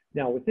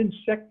 Now, within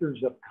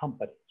sectors of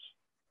companies,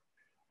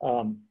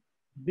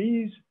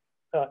 these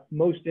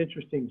most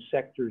interesting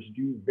sectors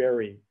do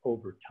vary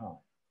over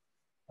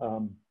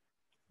time.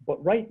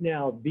 But right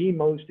now, the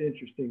most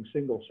interesting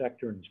single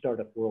sector in the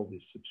startup world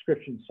is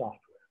subscription software.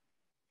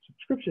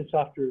 Subscription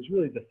software is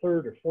really the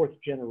third or fourth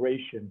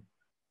generation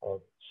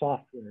of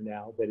software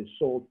now that is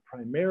sold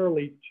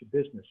primarily to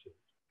businesses.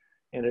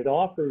 And it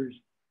offers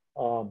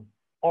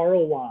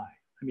ROI,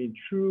 I mean,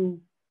 true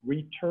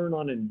return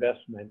on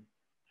investment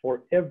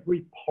for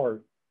every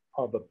part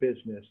of a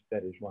business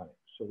that is running.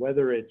 So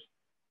whether it's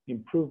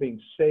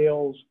improving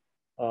sales,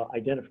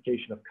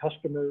 identification of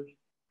customers,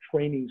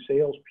 training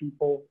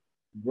salespeople,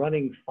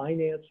 running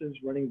finances,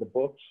 running the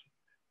books,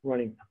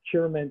 running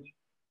procurement,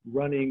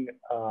 running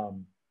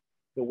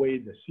the way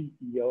the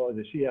CEO or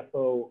the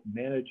CFO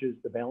manages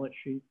the balance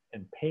sheet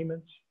and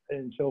payments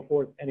and so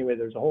forth. Anyway,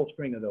 there's a whole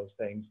string of those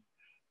things.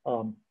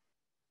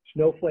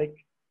 Snowflake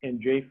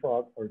and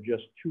JFrog are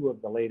just two of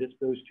the latest.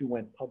 Those two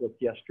went public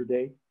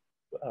yesterday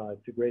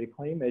to great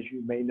acclaim, as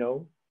you may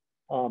know.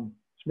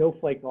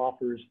 Snowflake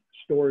offers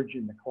storage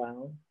in the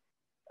cloud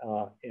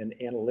and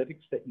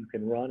analytics that you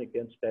can run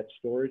against that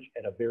storage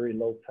at a very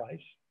low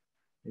price.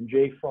 And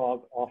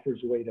JFrog offers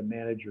a way to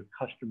manage your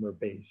customer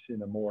base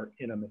in a more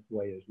intimate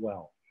way as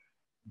well.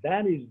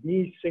 That is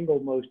the single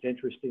most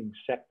interesting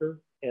sector.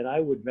 And I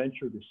would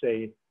venture to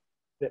say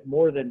that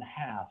more than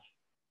half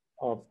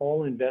of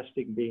all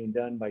investing being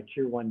done by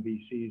tier one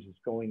VCs is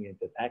going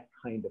into that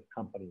kind of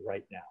company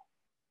right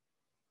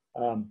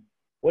now.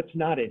 What's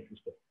not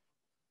interesting?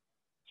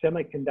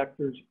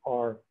 Semiconductors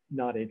are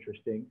not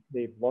interesting.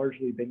 They've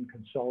largely been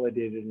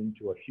consolidated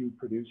into a few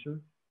producers.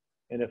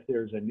 And if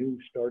there's a new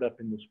startup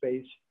in the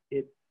space,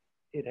 it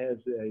has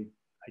a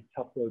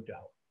tough road to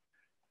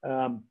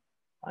hoe.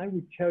 I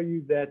would tell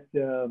you that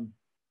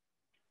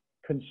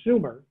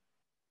consumer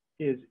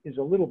is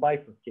a little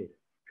bifurcated.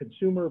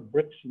 Consumer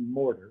bricks and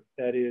mortar,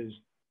 that is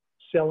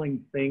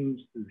selling things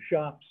through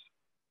shops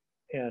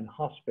and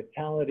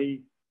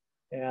hospitality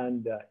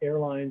and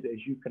airlines,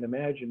 as you can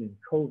imagine in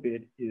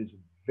COVID, is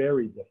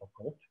very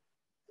difficult.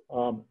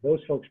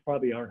 Those folks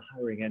probably aren't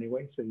hiring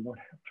anyway, so you don't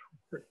have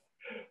to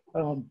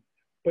worry.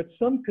 But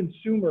some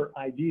consumer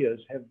ideas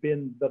have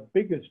been the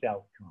biggest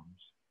outcomes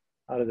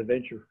out of the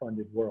venture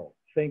funded world.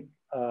 Think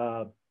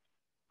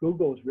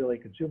Google is really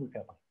a consumer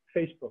company.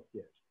 Facebook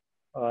is.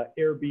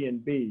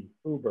 Airbnb,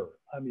 Uber.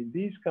 I mean,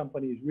 these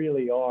companies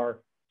really are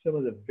some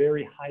of the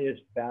very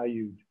highest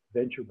valued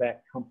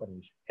venture-backed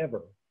companies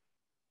ever.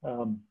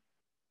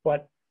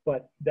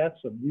 But that's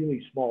a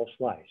really small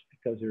slice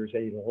because there's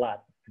a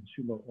lot of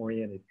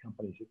consumer-oriented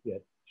companies that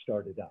get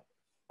started up.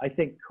 I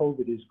think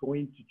COVID is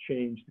going to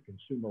change the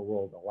consumer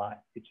world a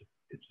lot. It's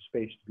a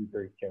space to be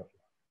very careful.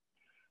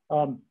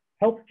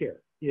 Healthcare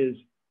is,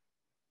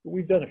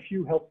 we've done a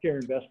few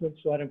healthcare investments,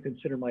 so I don't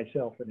consider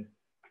myself an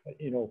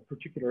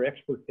particular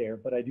expert there,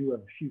 but I do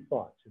have a few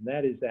thoughts, and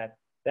that is that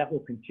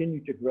will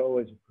continue to grow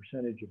as a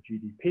percentage of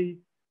GDP.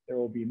 There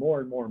will be more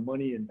and more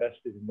money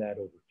invested in that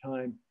over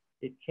time.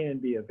 It can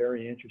be a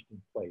very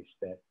interesting place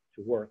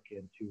to work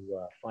and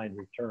to find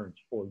returns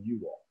for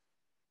you all.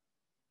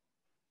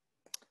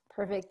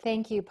 Perfect.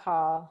 Thank you,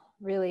 Paul.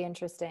 Really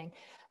interesting.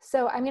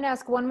 So I'm going to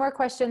ask one more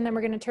question, then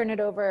we're going to turn it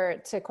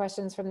over to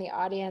questions from the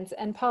audience.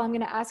 And Paul, I'm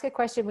going to ask a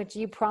question which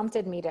you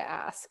prompted me to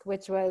ask,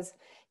 which was,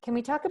 can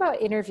we talk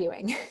about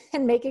interviewing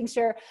and making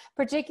sure,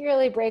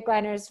 particularly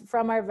BreakLiners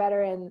from our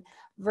veteran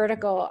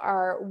vertical,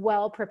 are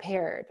well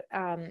prepared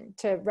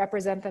to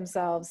represent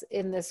themselves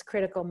in this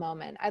critical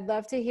moment? I'd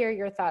love to hear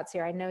your thoughts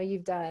here. I know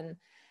you've done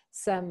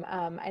some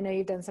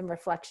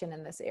reflection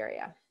in this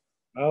area.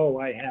 Oh,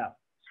 I have.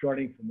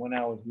 Starting from when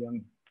I was a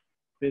young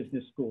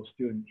business school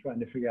student trying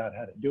to figure out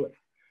how to do it.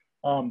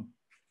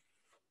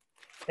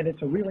 And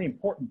it's a really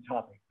important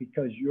topic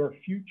because your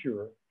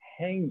future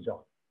hangs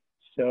on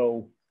it.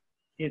 So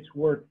it's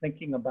worth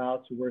thinking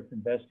about. It's worth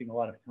investing a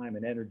lot of time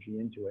and energy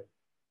into it,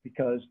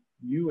 because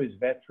you as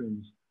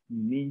veterans,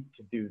 you need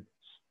to do this.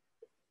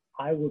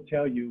 I will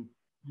tell you,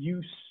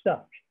 you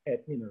suck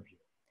at interviewing.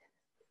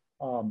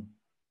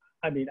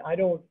 I mean, I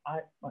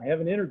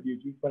haven't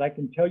interviewed you, but I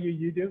can tell you,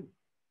 you do.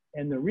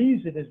 And the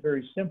reason is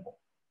very simple.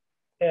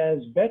 As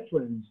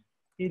veterans,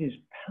 it is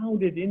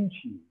pounded into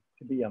you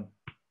to be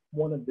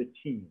one of the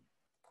team,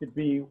 to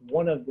be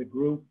one of the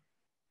group,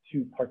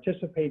 to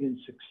participate in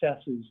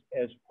successes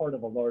as part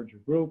of a larger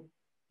group,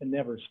 and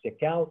never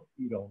stick out.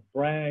 You don't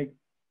brag.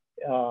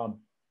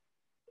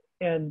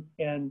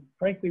 And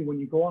frankly, when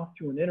you go off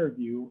to an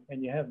interview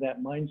and you have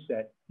that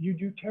mindset, you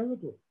do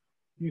terribly.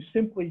 You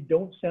simply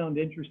don't sound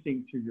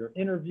interesting to your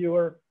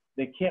interviewer.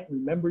 They can't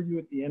remember you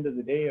at the end of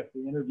the day if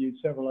they interviewed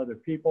several other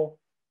people,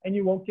 and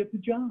you won't get the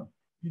job.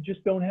 You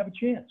just don't have a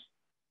chance.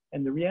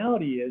 And the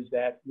reality is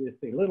that with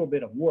a little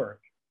bit of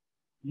work,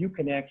 you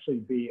can actually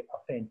be a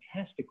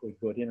fantastically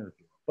good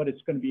interviewer, but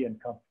it's going to be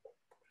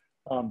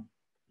uncomfortable.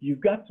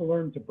 You've got to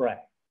learn to brag.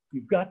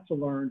 You've got to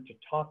learn to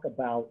talk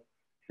about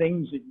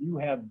things that you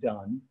have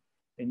done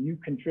and you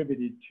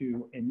contributed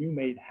to and you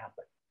made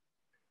happen.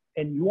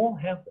 And you all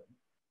have them.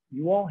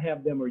 You all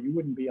have them, or you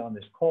wouldn't be on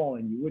this call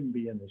and you wouldn't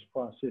be in this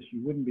process.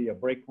 You wouldn't be a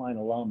BreakLine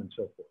alum and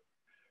so forth.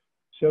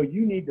 So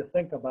you need to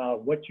think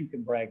about what you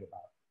can brag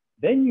about.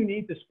 Then you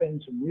need to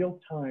spend some real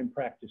time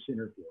practice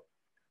interviewing.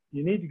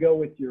 You need to go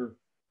with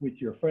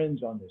your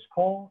friends on this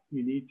call.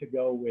 You need to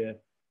go with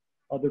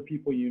other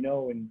people you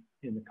know in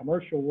the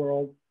commercial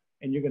world,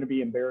 and you're going to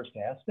be embarrassed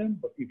to ask them,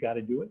 but you got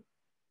to do it.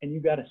 And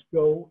you got to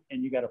go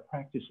and you got to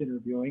practice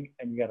interviewing,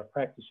 and you got to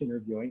practice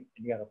interviewing,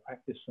 and you got to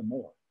practice some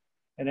more.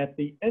 And at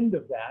the end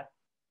of that,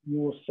 you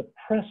will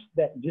suppress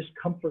that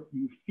discomfort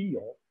you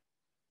feel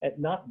at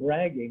not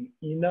bragging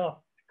enough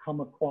to come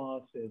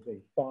across as a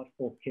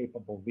thoughtful,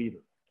 capable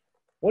leader.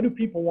 What do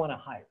people want to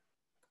hire?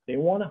 They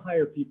want to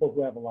hire people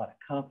who have a lot of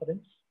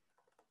confidence,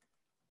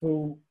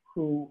 who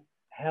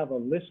have a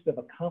list of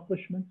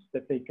accomplishments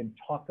that they can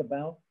talk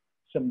about,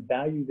 some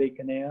value they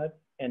can add,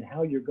 and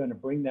how you're going to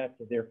bring that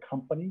to their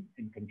company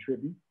and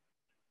contribute.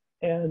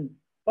 And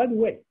by the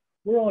way,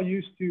 we're all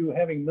used to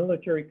having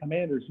military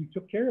commanders who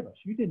took care of us.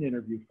 You didn't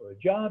interview for a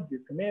job. Your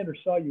commander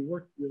saw you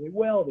worked really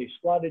well. They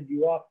slotted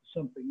you off to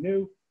something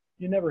new.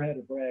 You never had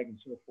to brag and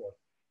so forth.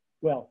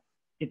 Well,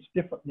 it's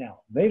different now.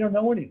 They don't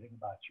know anything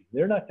about you.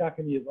 They're not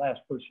talking to you, the last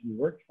person you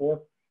worked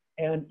for.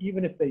 And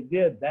even if they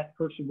did, that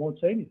person won't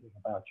say anything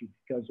about you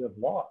because of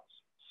laws.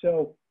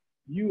 So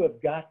you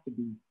have got to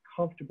be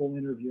comfortable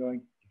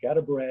interviewing. You got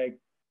to brag.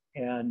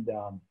 And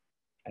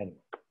anyway,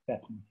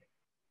 that's me.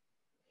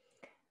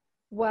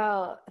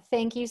 Well,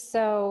 thank you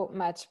so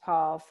much,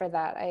 Paul, for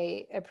that.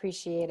 I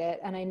appreciate it.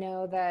 And I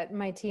know that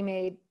my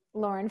teammate,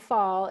 Lauren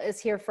Fall, is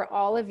here for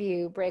all of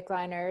you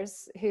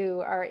BreakLiners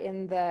who are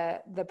in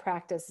the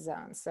practice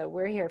zone. So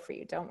we're here for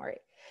you. Don't worry.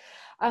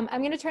 I'm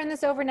going to turn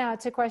this over now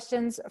to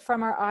questions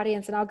from our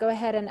audience, and I'll go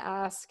ahead and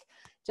ask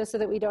just so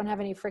that we don't have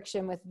any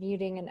friction with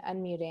muting and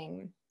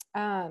unmuting.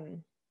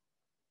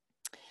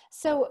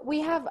 So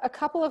we have a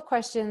couple of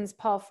questions,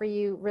 Paul, for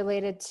you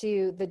related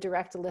to the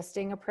direct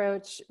listing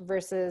approach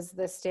versus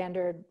the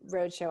standard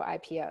roadshow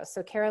IPO.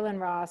 So Carolyn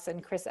Ross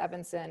and Chris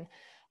Evanson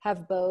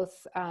have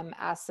both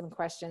asked some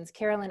questions.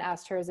 Carolyn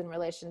asked hers in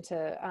relation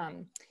to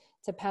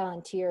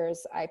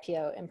Palantir's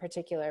IPO in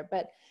particular,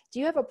 but do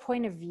you have a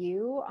point of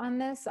view on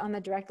this, on the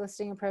direct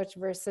listing approach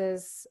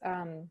versus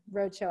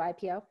roadshow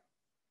IPO?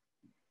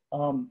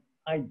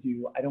 I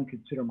do. I don't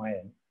consider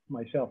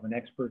myself an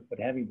expert, but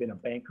having been a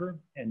banker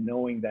and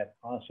knowing that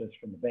process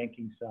from the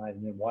banking side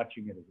and then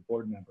watching it as a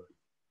board member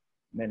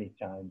many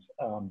times.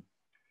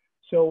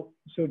 So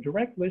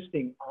direct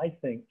listing, I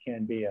think,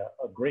 can be a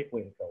great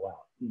way to go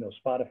out. You know,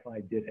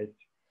 Spotify did it.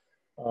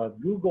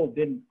 Google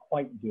didn't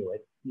quite do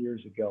it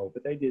years ago,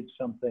 but they did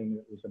something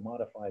that was a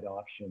modified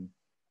auction.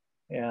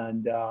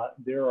 And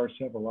there are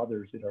several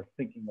others that are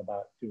thinking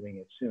about doing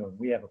it soon.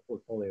 We have a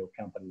portfolio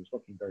company who's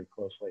looking very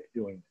closely at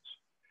doing this.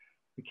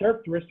 The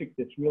characteristic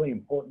that's really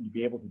important to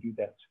be able to do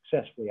that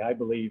successfully, I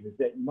believe, is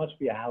that you must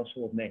be a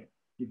household name.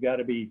 You've got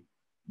to be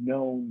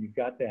known. You've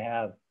got to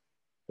have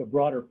the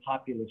broader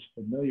populace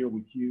familiar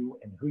with you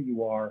and who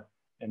you are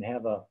and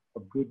have a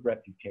good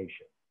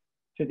reputation.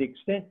 To the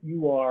extent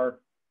you are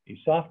a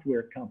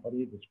software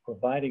company that's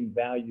providing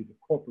value to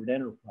corporate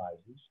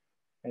enterprises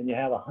and you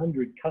have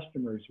 100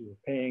 customers who are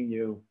paying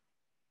you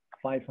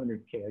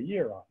 $500K a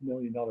year, $1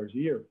 million a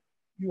year,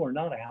 you are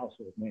not a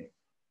household name.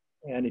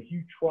 And if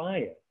you try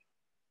it,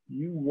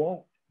 you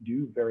won't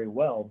do very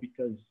well,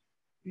 because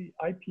the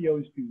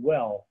IPOs do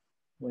well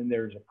when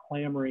there's a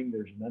clamoring,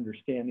 there's an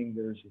understanding,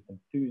 there's an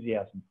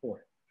enthusiasm for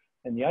it.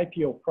 And the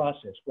IPO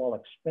process, while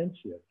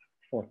expensive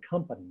for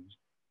companies,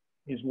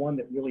 is one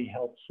that really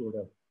helps sort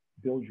of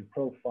build your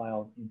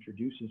profile,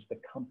 introduces the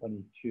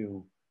company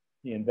to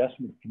the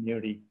investment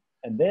community,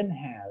 and then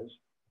has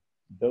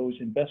those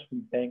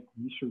investment bank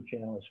research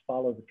analysts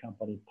follow the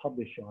company,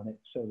 publish on it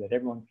so that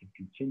everyone can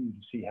continue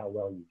to see how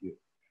well you do.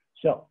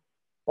 So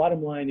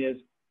bottom line is,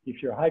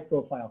 if you're a high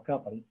profile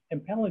company,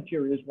 and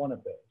Palantir is one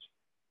of those,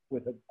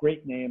 with a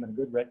great name and a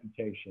good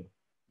reputation,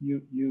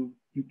 you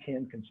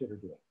can consider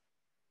doing.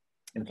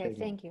 Okay,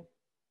 thank you.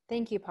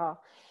 Thank you,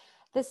 Paul.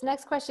 This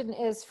next question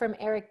is from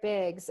Eric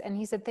Biggs, and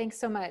he said, thanks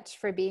so much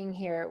for being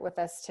here with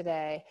us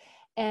today.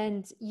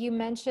 And you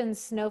mentioned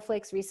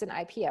Snowflake's recent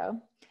IPO.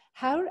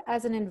 How,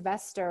 as an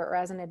investor or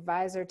as an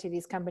advisor to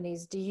these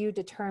companies, do you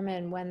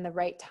determine when the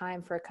right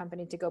time for a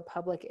company to go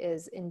public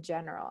is in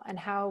general? And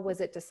how was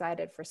it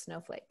decided for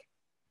Snowflake?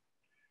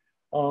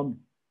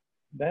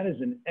 That is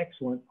an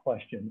excellent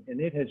question,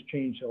 and it has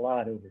changed a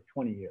lot over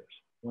 20 years.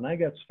 When I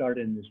got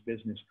started in this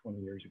business 20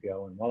 years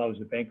ago, and while I was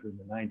a banker in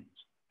the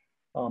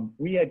 90s,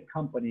 we had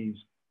companies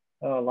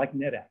like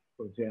NetApp,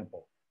 for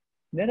example.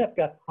 NetApp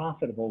got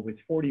profitable with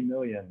 40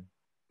 million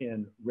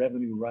in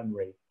revenue run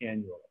rate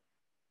annually.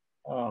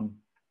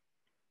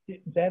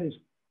 That is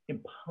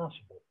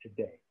impossible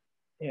today.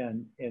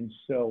 And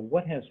so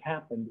what has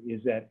happened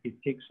is that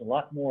it takes a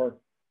lot more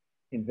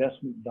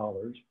investment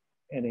dollars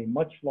and a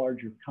much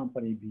larger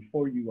company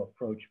before you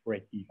approach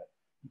break even,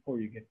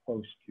 before you get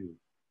close to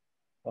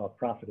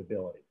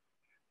profitability.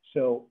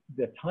 So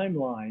the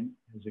timeline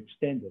has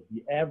extended.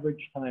 The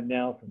average time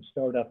now from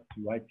startup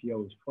to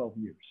IPO is 12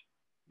 years.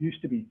 It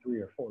used to be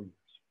 3 or 4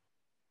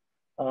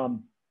 years.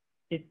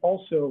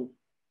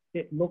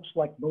 It looks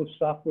like most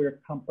software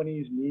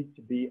companies need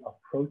to be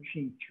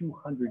approaching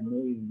 200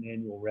 million in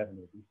annual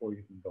revenue before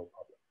you can go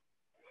public.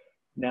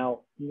 Now,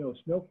 you know,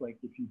 Snowflake,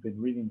 if you've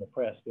been reading the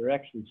press, they're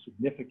actually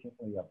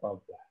significantly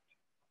above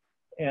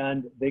that.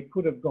 And they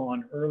could have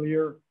gone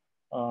earlier,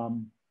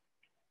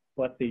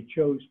 but they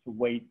chose to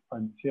wait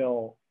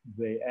until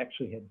they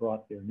actually had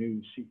brought their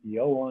new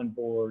CEO on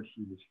board.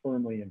 He was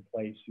firmly in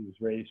place. He was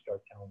ready to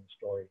start telling the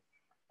story.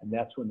 And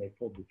that's when they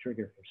pulled the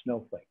trigger for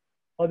Snowflake.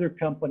 Other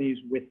companies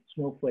with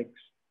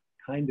Snowflake's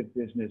kind of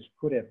business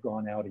could have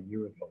gone out a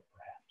year ago,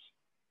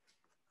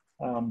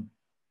 perhaps.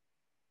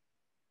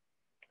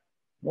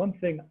 One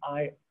thing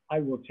I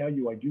will tell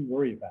you I do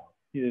worry about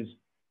is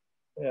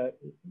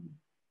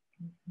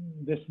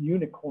this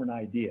unicorn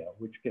idea,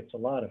 which gets a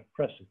lot of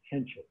press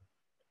attention,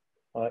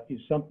 is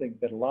something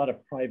that a lot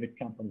of private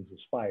companies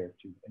aspire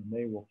to, and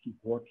they will keep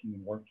working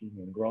and working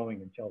and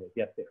growing until they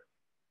get there.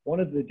 One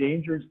of the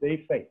dangers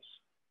they face,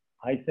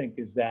 I think,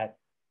 is that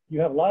you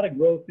have a lot of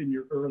growth in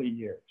your early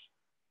years.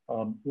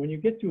 When you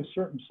get to a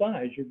certain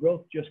size, your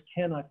growth just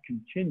cannot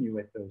continue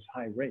at those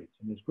high rates.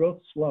 And as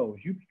growth slows,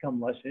 you become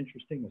less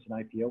interesting as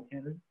an IPO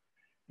candidate.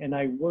 And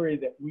I worry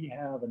that we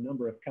have a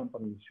number of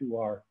companies who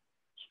are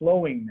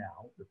slowing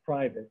now, they're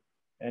private,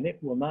 and it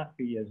will not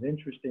be as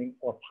interesting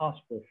or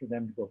possible for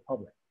them to go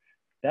public.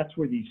 That's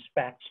where these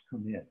SPACs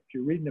come in. If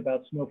you're reading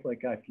about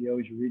Snowflake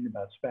IPOs, you're reading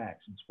about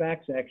SPACs. And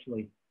SPACs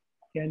actually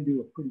can do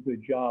a pretty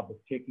good job of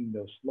taking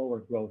those slower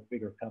growth,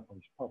 bigger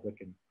companies public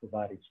and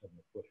providing some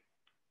liquidity.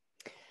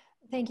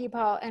 Thank you,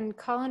 Paul. And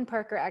Colin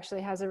Parker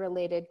actually has a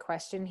related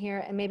question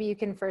here. And maybe you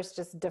can first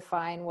just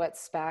define what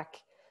SPAC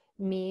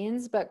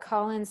means. But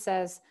Colin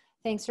says,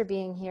 thanks for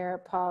being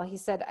here, Paul. He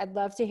said, I'd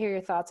love to hear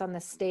your thoughts on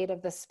the state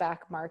of the SPAC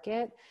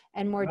market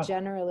and more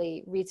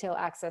generally retail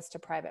access to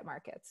private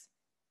markets.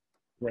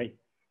 Great.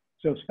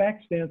 So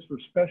SPAC stands for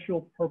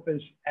Special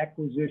Purpose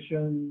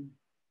Acquisition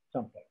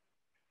something.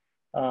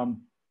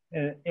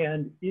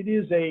 And it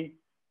is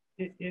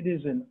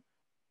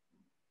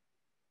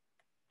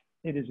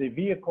a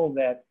vehicle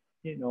that,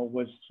 you know,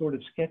 was sort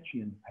of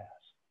sketchy in the past.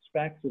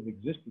 SPACs have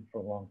existed for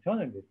a long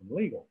time. They've been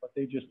legal, but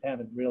they just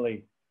haven't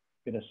really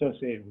been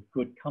associated with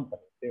good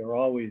companies. They are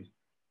always,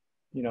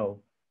 you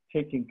know,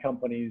 taking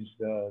companies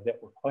that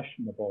were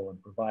questionable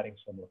and providing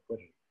some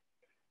liquidity.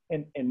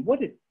 And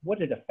what it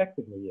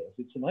effectively is,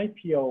 it's an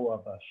IPO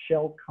of a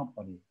shell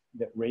company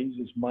that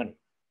raises money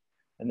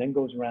and then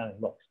goes around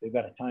and looks. They've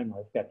got a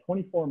timeline. It's got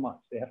 24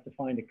 months. They have to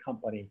find a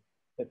company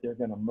that they're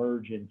going to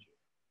merge into.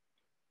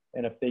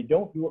 And if they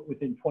don't do it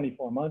within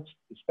 24 months,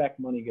 the SPAC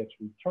money gets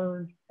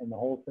returned and the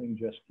whole thing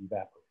just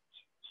evaporates.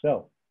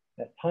 So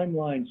that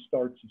timeline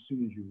starts as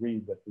soon as you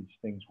read that these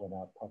things went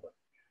out public.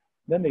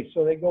 Then they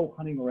go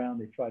hunting around.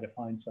 They try to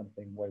find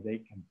something where they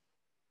can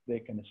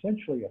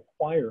essentially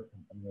acquire a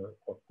company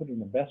or put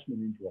an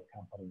investment into a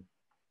company,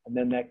 and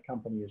then that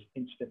company is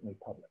instantly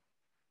public.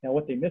 Now,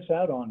 what they miss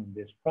out on in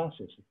this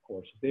process, of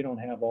course, is they don't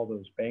have all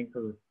those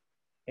banker,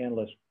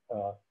 analyst,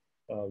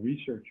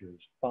 researchers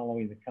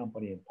following the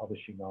company and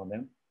publishing on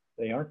them.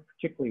 They aren't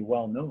particularly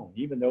well known.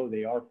 Even though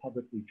they are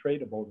publicly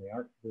tradable, they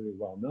aren't very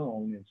well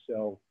known. And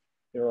so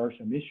there are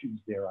some issues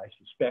there, I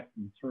suspect,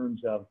 in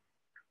terms of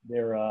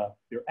their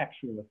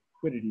actual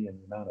liquidity and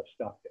the amount of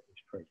stock that was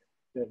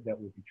traded, that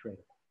would be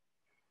tradable.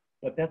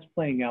 But that's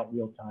playing out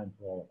real time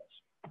for all of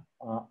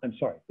us. I'm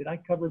sorry, did I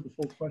cover the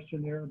full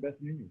question there,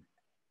 Bethany?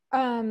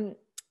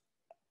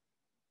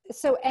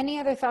 So any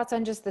other thoughts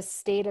on just the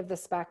state of the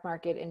SPAC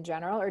market in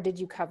general, or did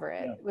you cover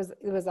it?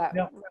 Yeah. Was that?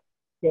 No.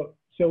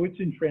 So it's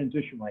in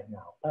transition right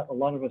now. A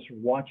lot of us are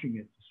watching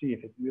it to see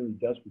if it really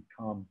does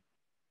become,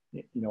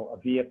 you know, a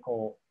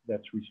vehicle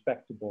that's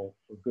respectable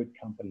for good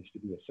companies to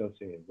be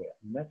associated with.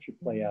 And that should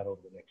play out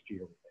over the next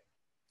year, we think.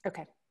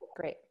 Okay,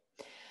 great.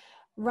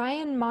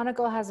 Ryan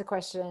Monagle has a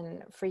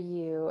question for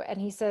you, and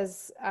he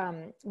says,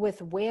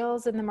 with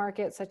whales in the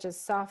market, such as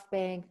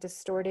SoftBank,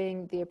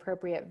 distorting the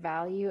appropriate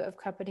value of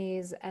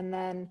companies, and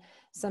then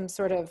some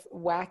sort of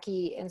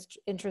wacky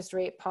interest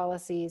rate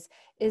policies,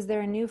 is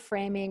there a new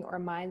framing or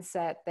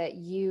mindset that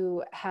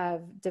you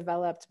have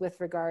developed with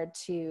regard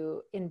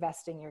to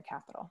investing your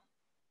capital?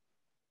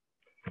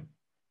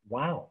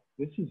 Wow,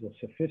 this is a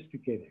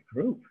sophisticated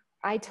group.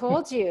 I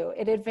told you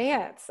in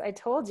advance. I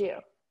told you.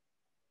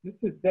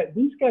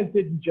 These guys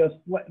didn't just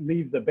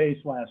leave the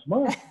base last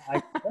month.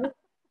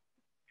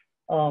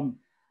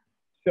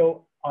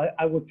 So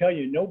I will tell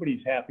you,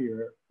 nobody's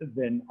happier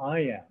than I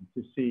am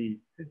to see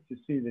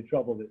the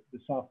trouble that the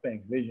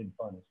SoftBank Vision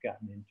Fund has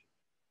gotten into.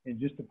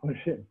 And just to put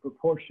it in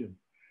proportion,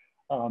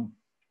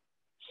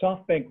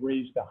 SoftBank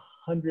raised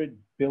 $100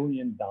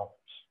 billion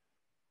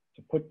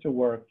to put to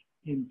work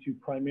into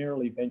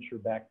primarily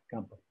venture-backed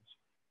companies.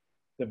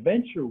 The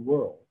venture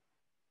world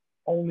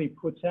only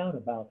puts out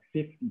about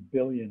 50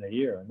 billion a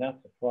year, and that's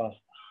across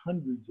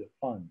hundreds of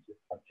funds that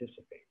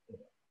participate in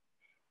it.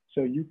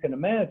 So you can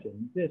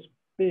imagine this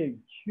big,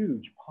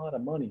 huge pot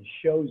of money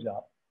shows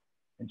up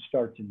and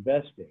starts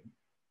investing.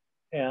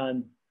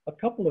 And a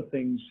couple of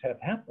things have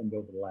happened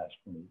over the last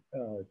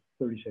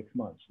 36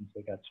 months since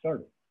they got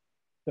started.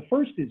 The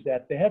first is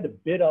that they had to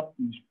bid up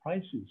these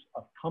prices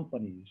of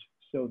companies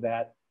so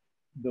that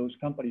those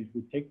companies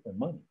would take their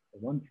money, for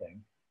one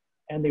thing,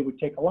 and they would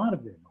take a lot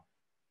of their money.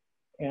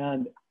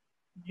 And,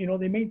 you know,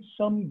 they made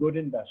some good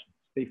investments.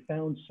 They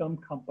found some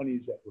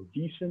companies that were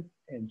decent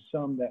and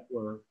some that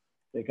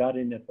they got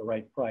in at the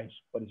right price.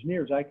 But as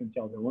near as I can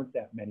tell, there weren't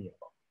that many of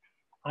them.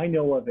 I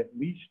know of at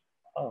least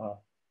a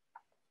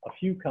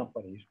few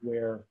companies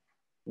where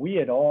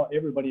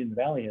everybody in the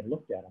Valley had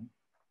looked at them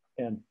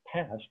and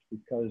passed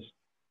because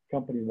the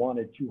company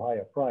wanted too high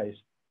a price.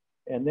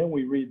 And then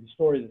we read the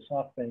story that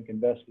SoftBank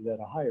invested at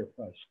a higher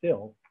price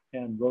still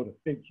and wrote a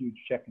big, huge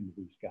check into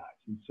these guys.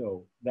 And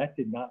so that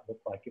did not look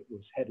like it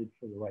was headed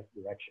for the right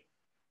direction.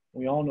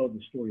 We all know the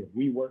story of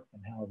WeWork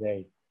and how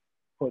they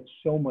put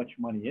so much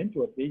money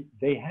into it.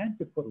 They had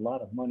to put a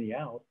lot of money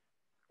out,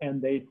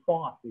 and they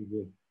thought they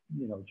would,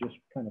 you know, just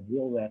kind of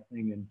will that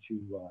thing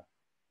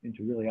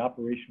into really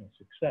operational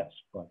success.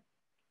 But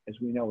as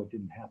we know, it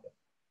didn't happen.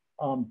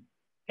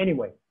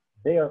 Anyway,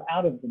 they are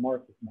out of the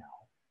market now.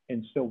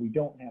 And so we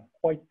don't have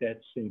quite that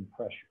same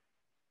pressure.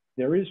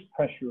 There is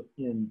pressure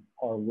in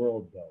our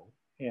world, though,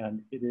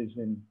 and it is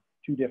in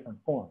two different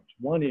forms.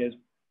 One is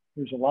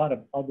there's a lot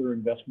of other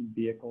investment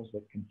vehicles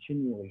that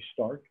continually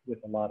start with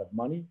a lot of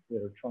money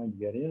that are trying to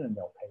get in, and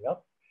they'll pay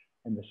up.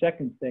 And the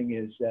second thing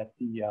is that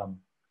the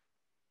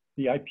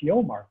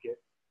IPO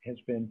market has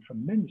been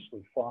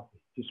tremendously frothy,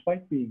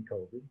 despite being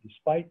COVID,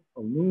 despite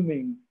a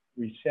looming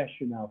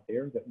recession out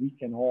there that we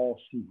can all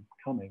see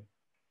coming.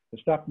 The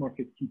stock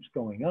market keeps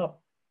going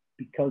up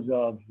because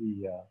of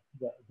the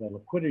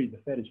liquidity the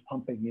Fed is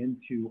pumping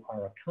into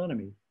our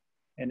economy.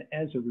 And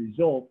as a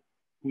result,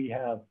 we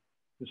have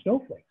the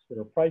snowflakes that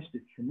are priced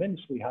at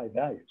tremendously high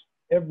values.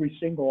 Every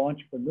single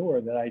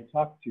entrepreneur that I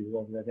talk to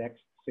over the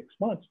next 6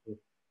 months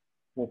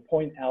will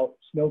point out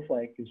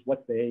Snowflake is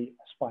what they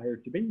aspire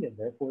to be, and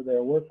therefore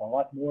they're worth a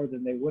lot more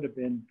than they would have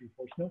been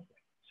before Snowflake.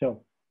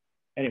 So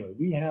anyway,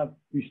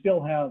 we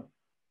still have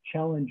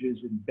challenges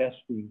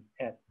investing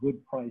at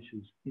good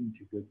prices into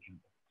good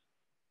companies.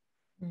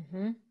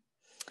 Mm-hmm.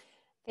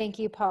 Thank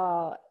you,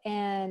 Paul.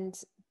 And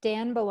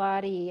Dan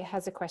Bellotti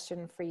has a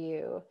question for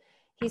you.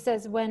 He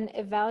says, when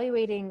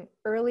evaluating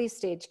early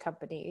stage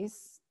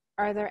companies,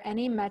 are there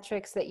any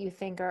metrics that you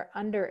think are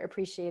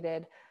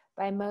underappreciated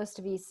by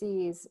most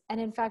VCs? And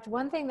in fact,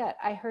 one thing that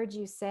I heard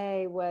you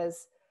say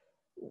was,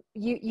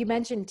 you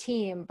mentioned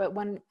team, but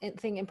one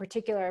thing in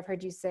particular I've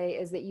heard you say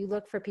is that you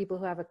look for people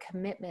who have a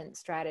commitment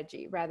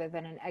strategy rather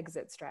than an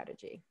exit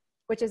strategy,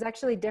 which is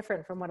actually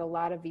different from what a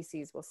lot of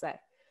VCs will say.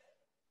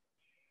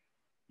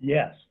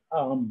 Yes.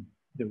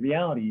 The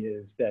reality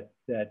is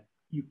that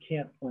you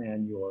can't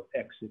plan your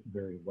exit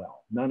very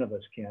well. None of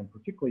us can,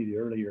 particularly the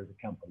earlier the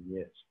company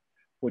is.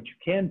 What you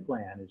can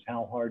plan is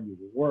how hard you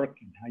will work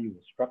and how you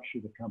will structure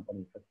the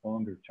company for the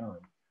longer term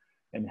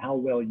and how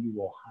well you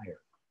will hire.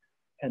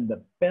 And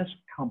the best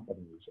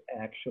companies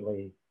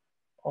actually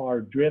are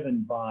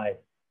driven by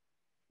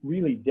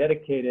really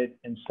dedicated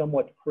and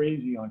somewhat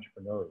crazy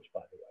entrepreneurs,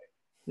 by the way.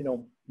 You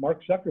know,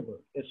 Mark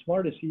Zuckerberg, as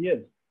smart as he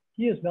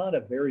is not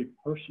a very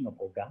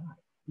personable guy.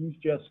 He's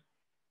just,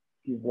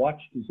 if you've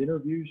watched his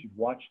interviews, you've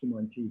watched him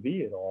on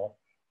TV at all,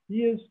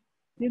 he is,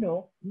 you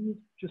know, he's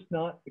just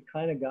not the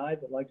kind of guy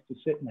that likes to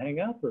sit and hang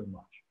out very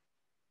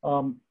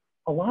much.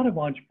 A lot of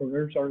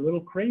entrepreneurs are a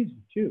little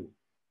crazy too.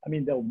 I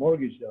mean, they'll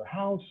mortgage their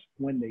house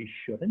when they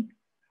shouldn't.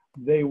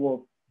 They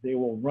will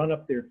run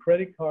up their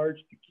credit cards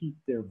to keep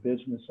their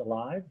business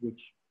alive, which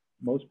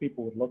most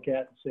people would look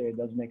at and say it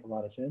doesn't make a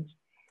lot of sense.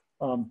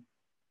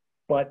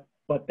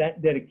 But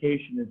that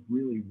dedication is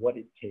really what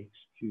it takes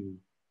to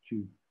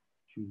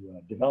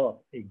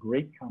develop a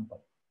great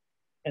company.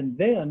 And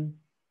then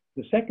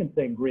the second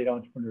thing great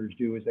entrepreneurs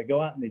do is they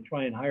go out and they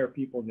try and hire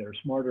people that are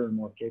smarter and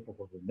more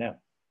capable than them.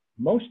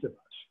 Most of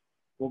us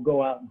we'll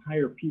go out and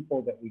hire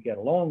people that we get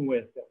along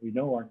with, that we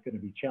know aren't going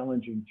to be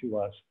challenging to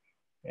us,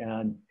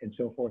 and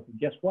so forth. And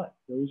guess what?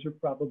 Those are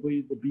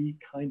probably the B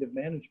kind of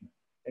management.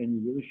 And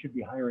you really should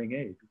be hiring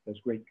A, because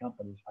great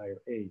companies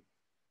hire A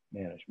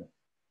management.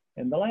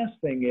 And the last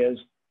thing is,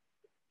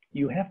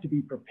 you have to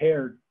be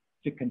prepared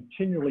to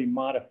continually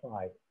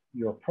modify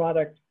your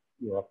product,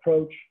 your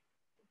approach,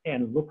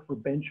 and look for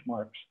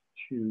benchmarks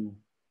to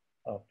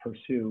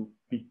pursue,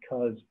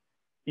 because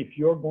if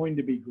you're going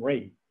to be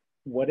great,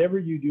 whatever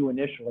you do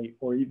initially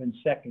or even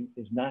second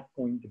is not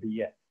going to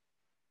be it.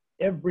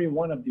 Every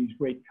one of these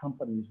great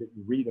companies that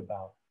you read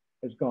about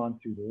has gone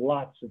through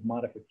lots of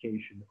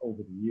modification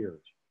over the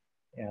years.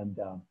 And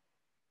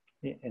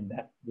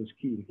that was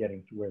key to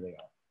getting to where they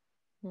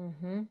are.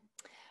 Mm-hmm.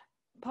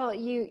 Paul,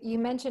 you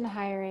mentioned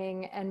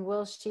hiring, and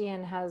Will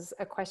Sheehan has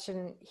a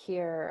question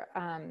here.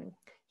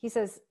 He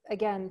says,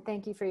 again,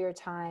 thank you for your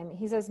time.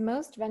 He says,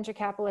 most venture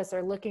capitalists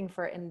are looking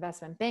for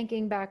investment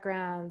banking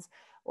backgrounds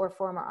or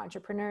former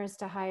entrepreneurs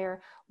to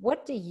hire.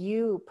 What do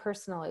you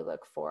personally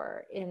look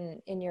for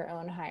in your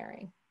own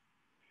hiring?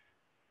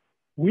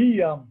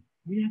 We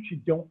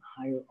actually don't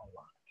hire a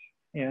lot.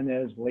 And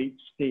as late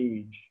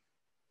stage,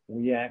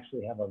 we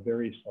actually have a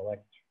very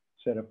select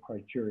set of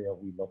criteria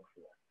we look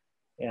for.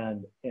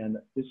 And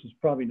this is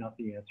probably not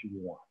the answer you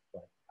want,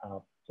 but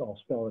so I'll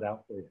spell it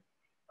out for you.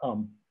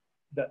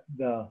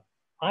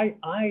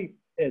 I,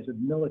 as a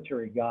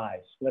military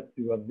guy, slept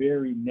through a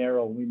very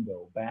narrow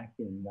window back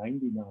in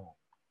 '99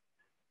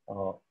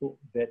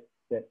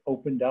 that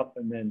opened up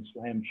and then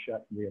slammed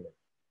shut, really.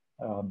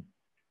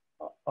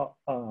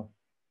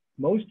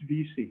 Most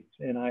VCs,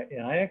 and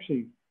I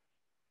actually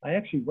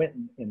went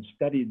and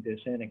studied this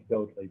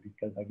anecdotally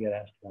because I get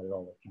asked about it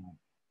all the time.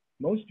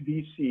 Most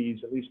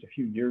VCs, at least a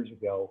few years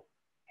ago,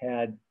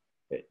 had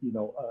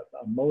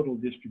a modal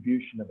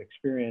distribution of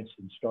experience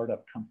in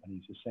startup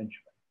companies,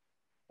 essentially.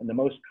 And the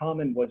most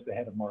common was the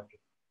head of marketing.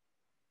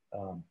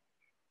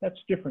 That's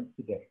different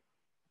today.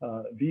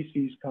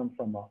 VCs come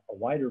from a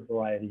wider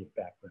variety of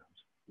backgrounds.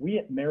 We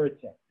at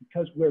Meritech,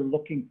 because we're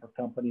looking for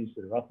companies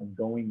that are up and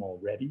going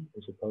already,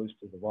 as opposed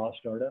to the raw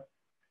startup,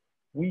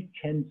 we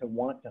tend to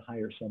want to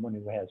hire someone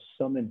who has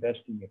some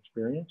investing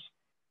experience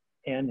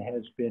and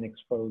has been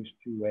exposed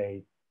to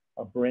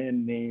a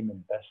brand name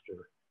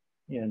investor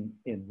in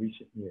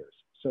recent years.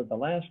 So the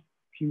last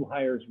few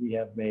hires we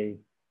have made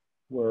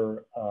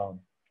were,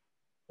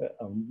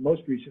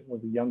 most recent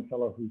was a young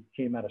fellow who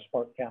came out of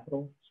Spark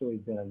Capital. So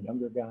he'd been a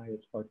younger guy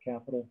at Spark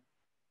Capital,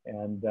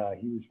 and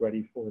he was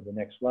ready for the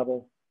next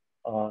level.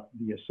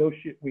 The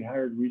associate we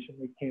hired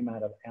recently came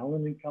out of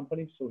Allen &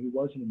 Company, so he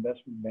was an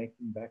investment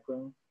banking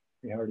background.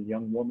 We hired a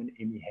young woman,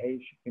 Amy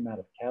Hayes. She came out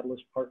of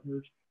Catalyst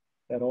Partners.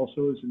 That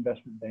also is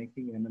investment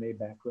banking, M&A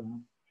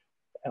background.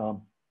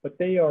 But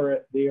they are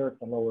at the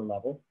lower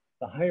level.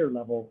 The higher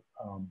level,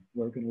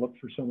 we're going to look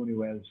for someone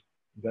who has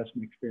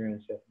investment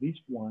experience at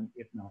least one,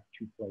 if not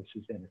two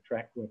places, and a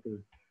track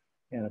record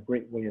and a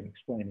great way of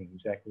explaining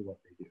exactly what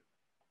they do.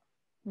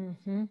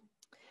 Mm-hmm.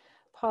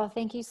 Paul,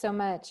 thank you so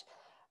much.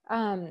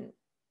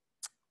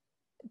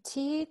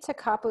 T.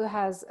 Takapu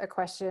has a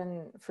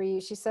question for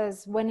you. She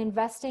says, when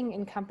investing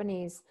in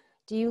companies,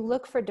 do you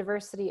look for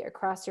diversity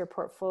across your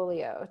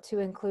portfolio to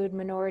include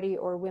minority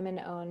or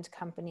women-owned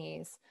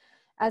companies?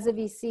 As a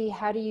VC,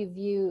 how do you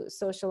view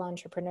social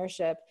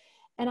entrepreneurship?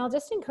 And I'll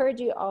just encourage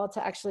you all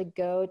to actually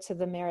go to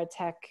the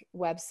Meritech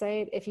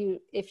website. If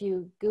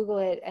you Google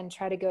it and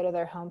try to go to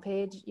their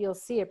homepage, you'll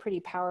see a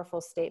pretty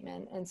powerful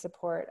statement in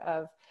support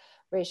of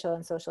racial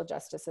and social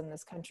justice in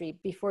this country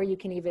before you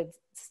can even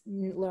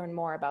learn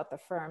more about the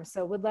firm.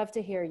 So would love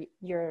to hear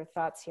your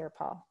thoughts here,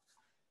 Paul.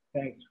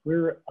 Thanks.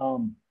 We're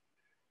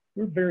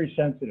very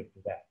sensitive to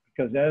that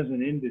because as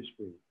an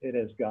industry, it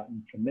has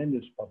gotten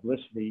tremendous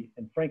publicity.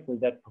 And frankly,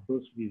 that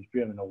publicity has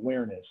driven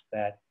awareness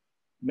that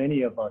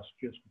many of us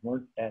just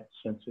weren't that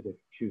sensitive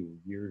to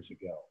years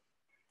ago.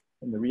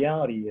 And the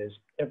reality is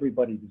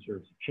everybody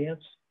deserves a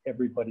chance.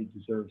 Everybody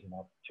deserves an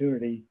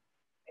opportunity,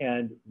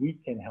 and we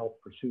can help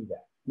pursue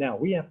that. Now,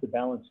 we have to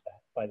balance that,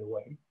 by the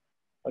way,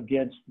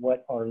 against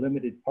what our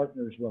limited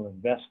partners will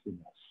invest in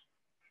us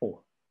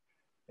for.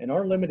 And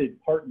our limited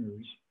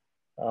partners,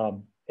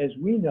 as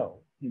we know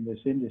in this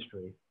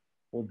industry,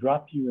 will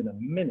drop you in a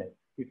minute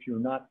if you're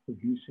not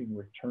producing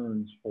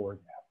returns for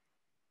them.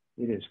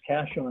 It is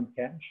cash on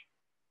cash,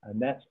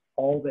 and that's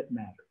all that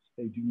matters.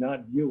 They do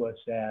not view us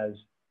as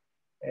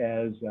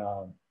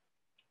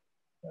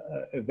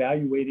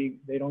evaluating,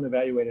 they don't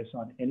evaluate us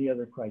on any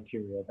other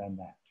criteria than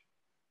that.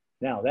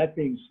 Now, that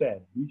being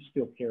said, we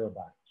still care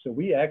about it. So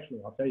we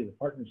actually, I'll tell you, the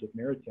partners at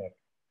Meritech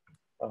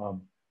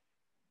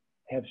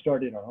have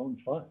started our own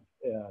fund.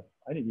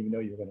 I didn't even know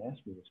you were going to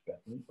ask me this,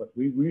 Bethany, but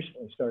we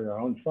recently started our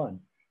own fund.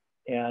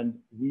 And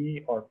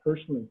we are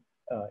personally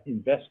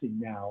investing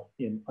now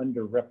in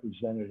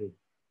underrepresented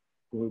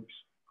groups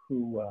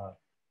who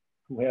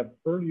have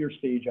earlier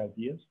stage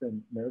ideas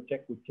than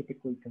Meritech would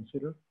typically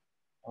consider,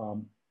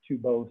 to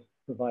both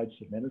provide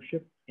some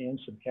mentorship and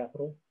some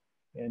capital,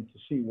 and to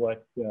see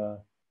what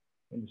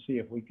and to see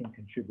if we can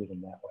contribute in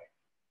that way.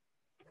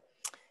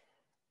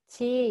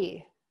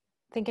 T,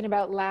 Thinking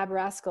about lab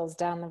rascals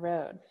down the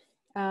road.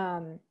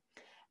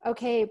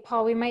 Okay,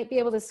 Paul, we might be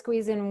able to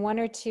squeeze in one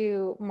or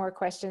two more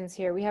questions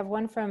here. We have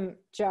one from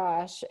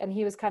Josh, and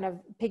he was kind of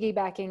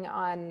piggybacking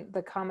on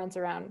the comments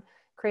around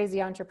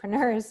crazy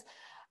entrepreneurs.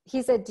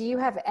 He said, do you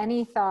have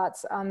any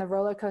thoughts on the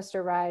roller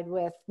coaster ride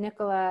with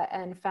Nicola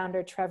and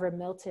founder Trevor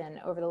Milton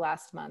over the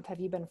last month? Have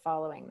you been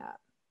following that?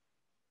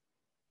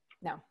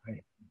 No.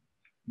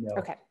 No.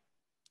 Okay.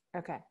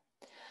 Okay.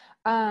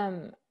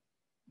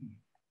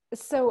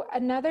 So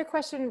another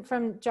question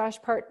from Josh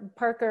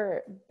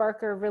Barker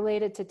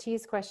related to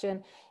T's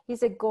question. He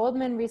said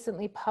Goldman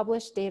recently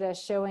published data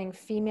showing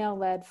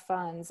female-led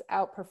funds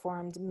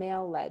outperformed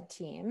male-led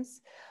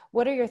teams.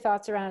 What are your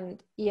thoughts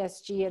around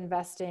ESG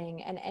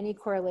investing and any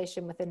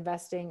correlation with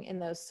investing in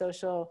those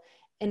social,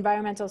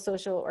 environmental,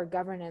 social, or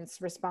governance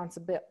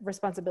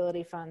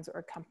responsibility funds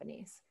or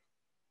companies?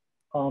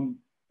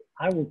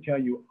 I will tell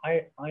you,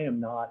 I am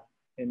not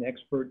an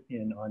expert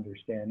in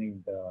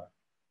understanding the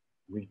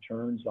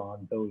returns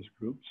on those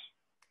groups.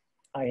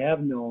 I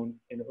have known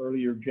an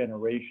earlier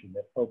generation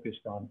that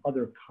focused on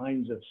other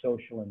kinds of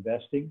social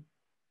investing.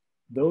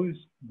 Those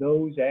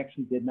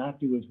actually did not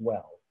do as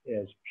well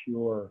as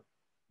pure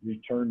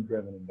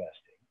return-driven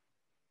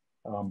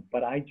investing.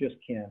 But I just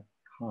can't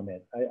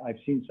comment. I've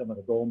seen some of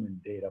the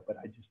Goldman data, but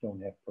I just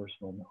don't have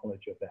personal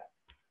knowledge of that.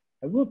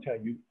 I will tell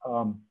you,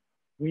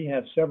 we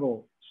have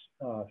several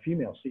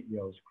female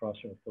CEOs across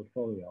our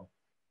portfolio,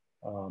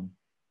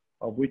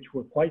 of which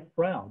we're quite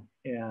proud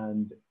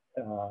and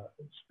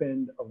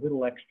spend a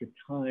little extra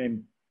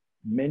time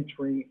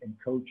mentoring and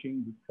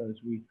coaching because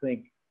we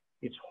think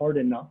it's hard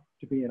enough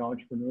to be an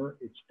entrepreneur.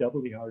 It's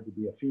doubly hard to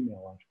be a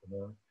female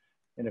entrepreneur.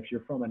 And if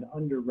you're from an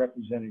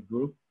underrepresented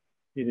group,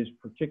 it is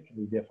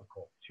particularly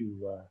difficult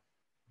to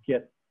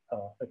get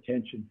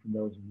attention from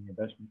those in the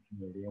investment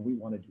community. And we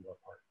want to do our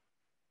part.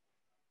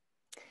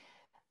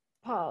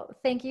 Paul,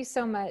 thank you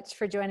so much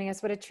for joining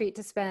us. What a treat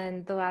to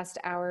spend the last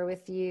hour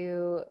with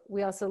you.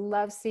 We also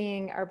love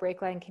seeing our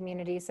BreakLine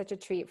community. Such a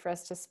treat for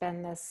us to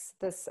spend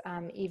this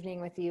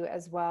evening with you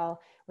as well.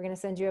 We're going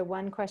to send you a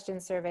one-question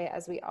survey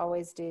as we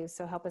always do,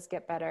 so help us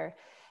get better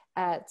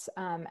at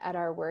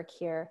our work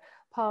here.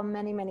 Paul,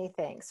 many, many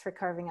thanks for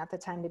carving out the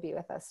time to be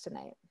with us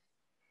tonight.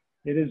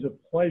 It is a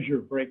pleasure,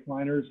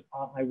 BreakLiners.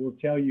 I will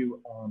tell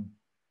you,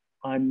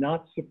 I'm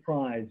not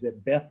surprised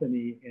that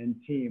Bethany and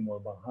team were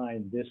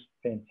behind this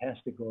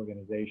fantastic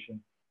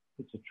organization.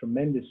 It's a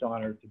tremendous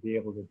honor to be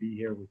able to be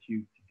here with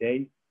you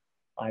today.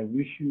 I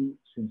wish you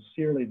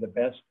sincerely the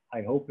best.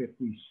 I hope if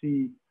we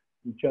see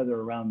each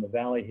other around the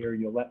valley here,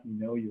 you'll let me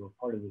know you're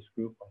a part of this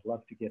group. I'd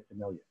love to get to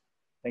know you.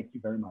 Thank you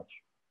very much.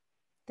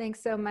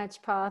 Thanks so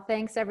much, Paul.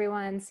 Thanks,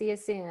 everyone. See you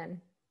soon.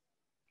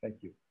 Thank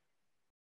you.